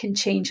believe it can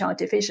change our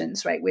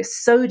divisions, right? We're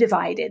so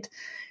divided.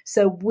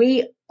 So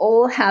we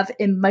all have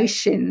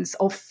emotions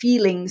or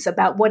feelings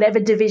about whatever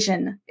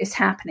division is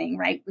happening,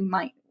 right?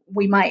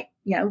 We might,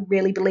 you know,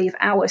 really believe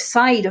our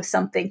side of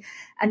something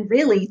and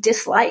really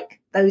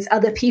dislike those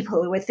other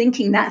people who are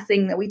thinking that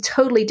thing that we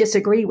totally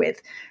disagree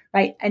with,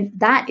 right? And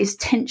that is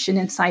tension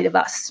inside of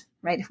us,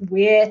 right? If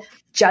we're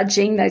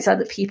judging those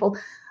other people.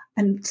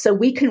 And so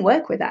we can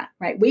work with that,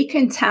 right? We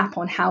can tap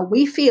on how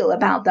we feel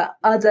about the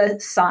other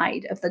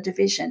side of the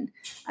division,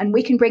 and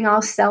we can bring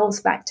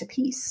ourselves back to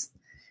peace,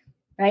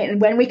 right?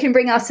 And when we can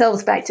bring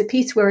ourselves back to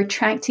peace, we're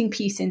attracting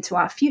peace into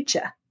our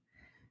future.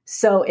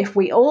 So if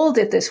we all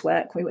did this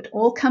work, we would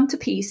all come to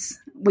peace.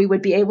 We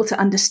would be able to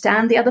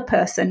understand the other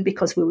person,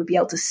 because we would be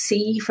able to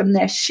see from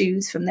their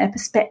shoes, from their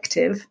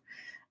perspective,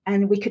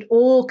 and we could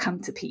all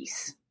come to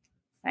peace,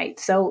 right?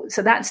 So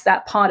that's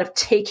that part of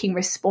taking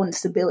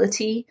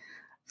responsibility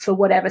for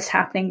whatever's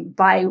happening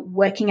by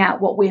working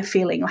out what we're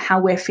feeling or how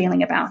we're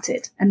feeling about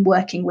it and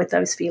working with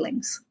those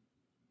feelings.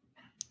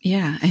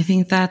 Yeah, I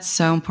think that's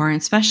so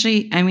important,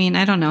 especially, I mean,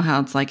 I don't know how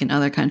it's like in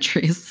other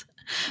countries,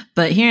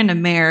 but here in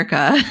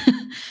America,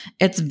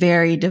 it's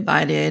very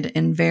divided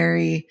and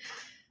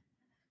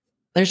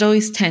there's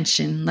always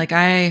tension. Like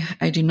I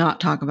do not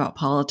talk about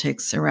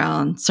politics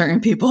around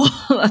certain people,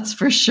 that's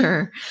for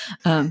sure.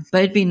 But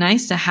it'd be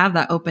nice to have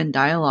that open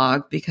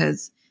dialogue,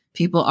 because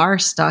people are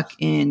stuck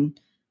in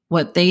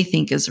what they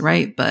think is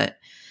right, but,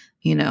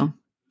 you know,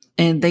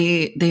 and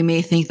they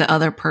may think the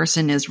other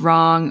person is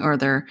wrong or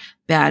they're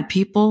bad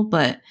people,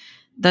 but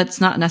that's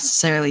not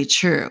necessarily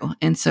true.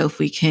 And so if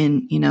we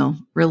can, you know,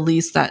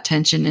 release that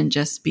tension and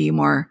just be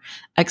more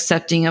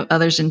accepting of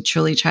others and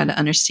truly try to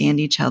understand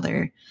each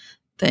other,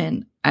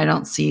 then I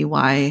don't see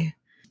why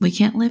we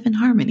can't live in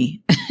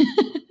harmony.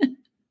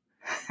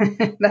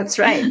 That's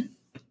right.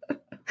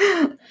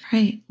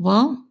 Right.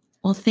 Well,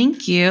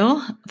 thank you.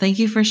 Thank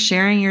you for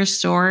sharing your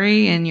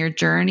story and your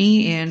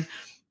journey and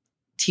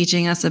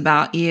teaching us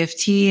about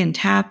EFT and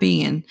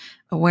tapping and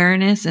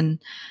awareness. And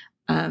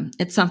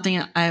it's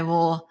something I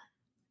will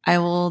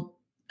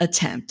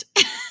attempt.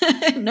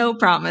 No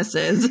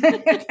promises.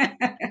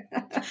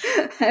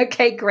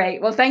 Okay,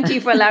 great. Well, thank you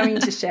for allowing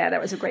me to share.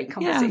 That was a great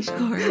conversation.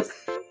 Yeah, of course.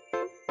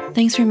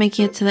 Thanks for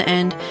making it to the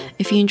end.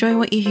 If you enjoy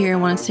what you hear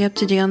and want to stay up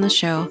to date on the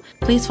show,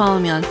 please follow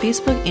me on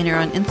Facebook and or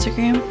on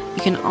Instagram.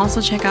 You can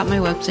also check out my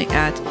website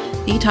at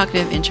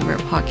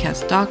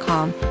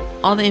thetalkativeintrovertpodcast.com,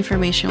 All the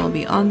information will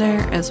be on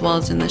there as well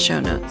as in the show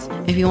notes.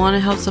 If you want to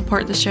help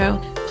support the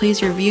show,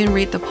 please review and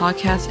rate the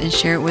podcast and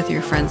share it with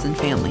your friends and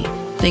family.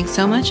 Thanks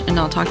so much, and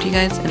I'll talk to you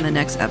guys in the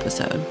next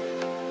episode.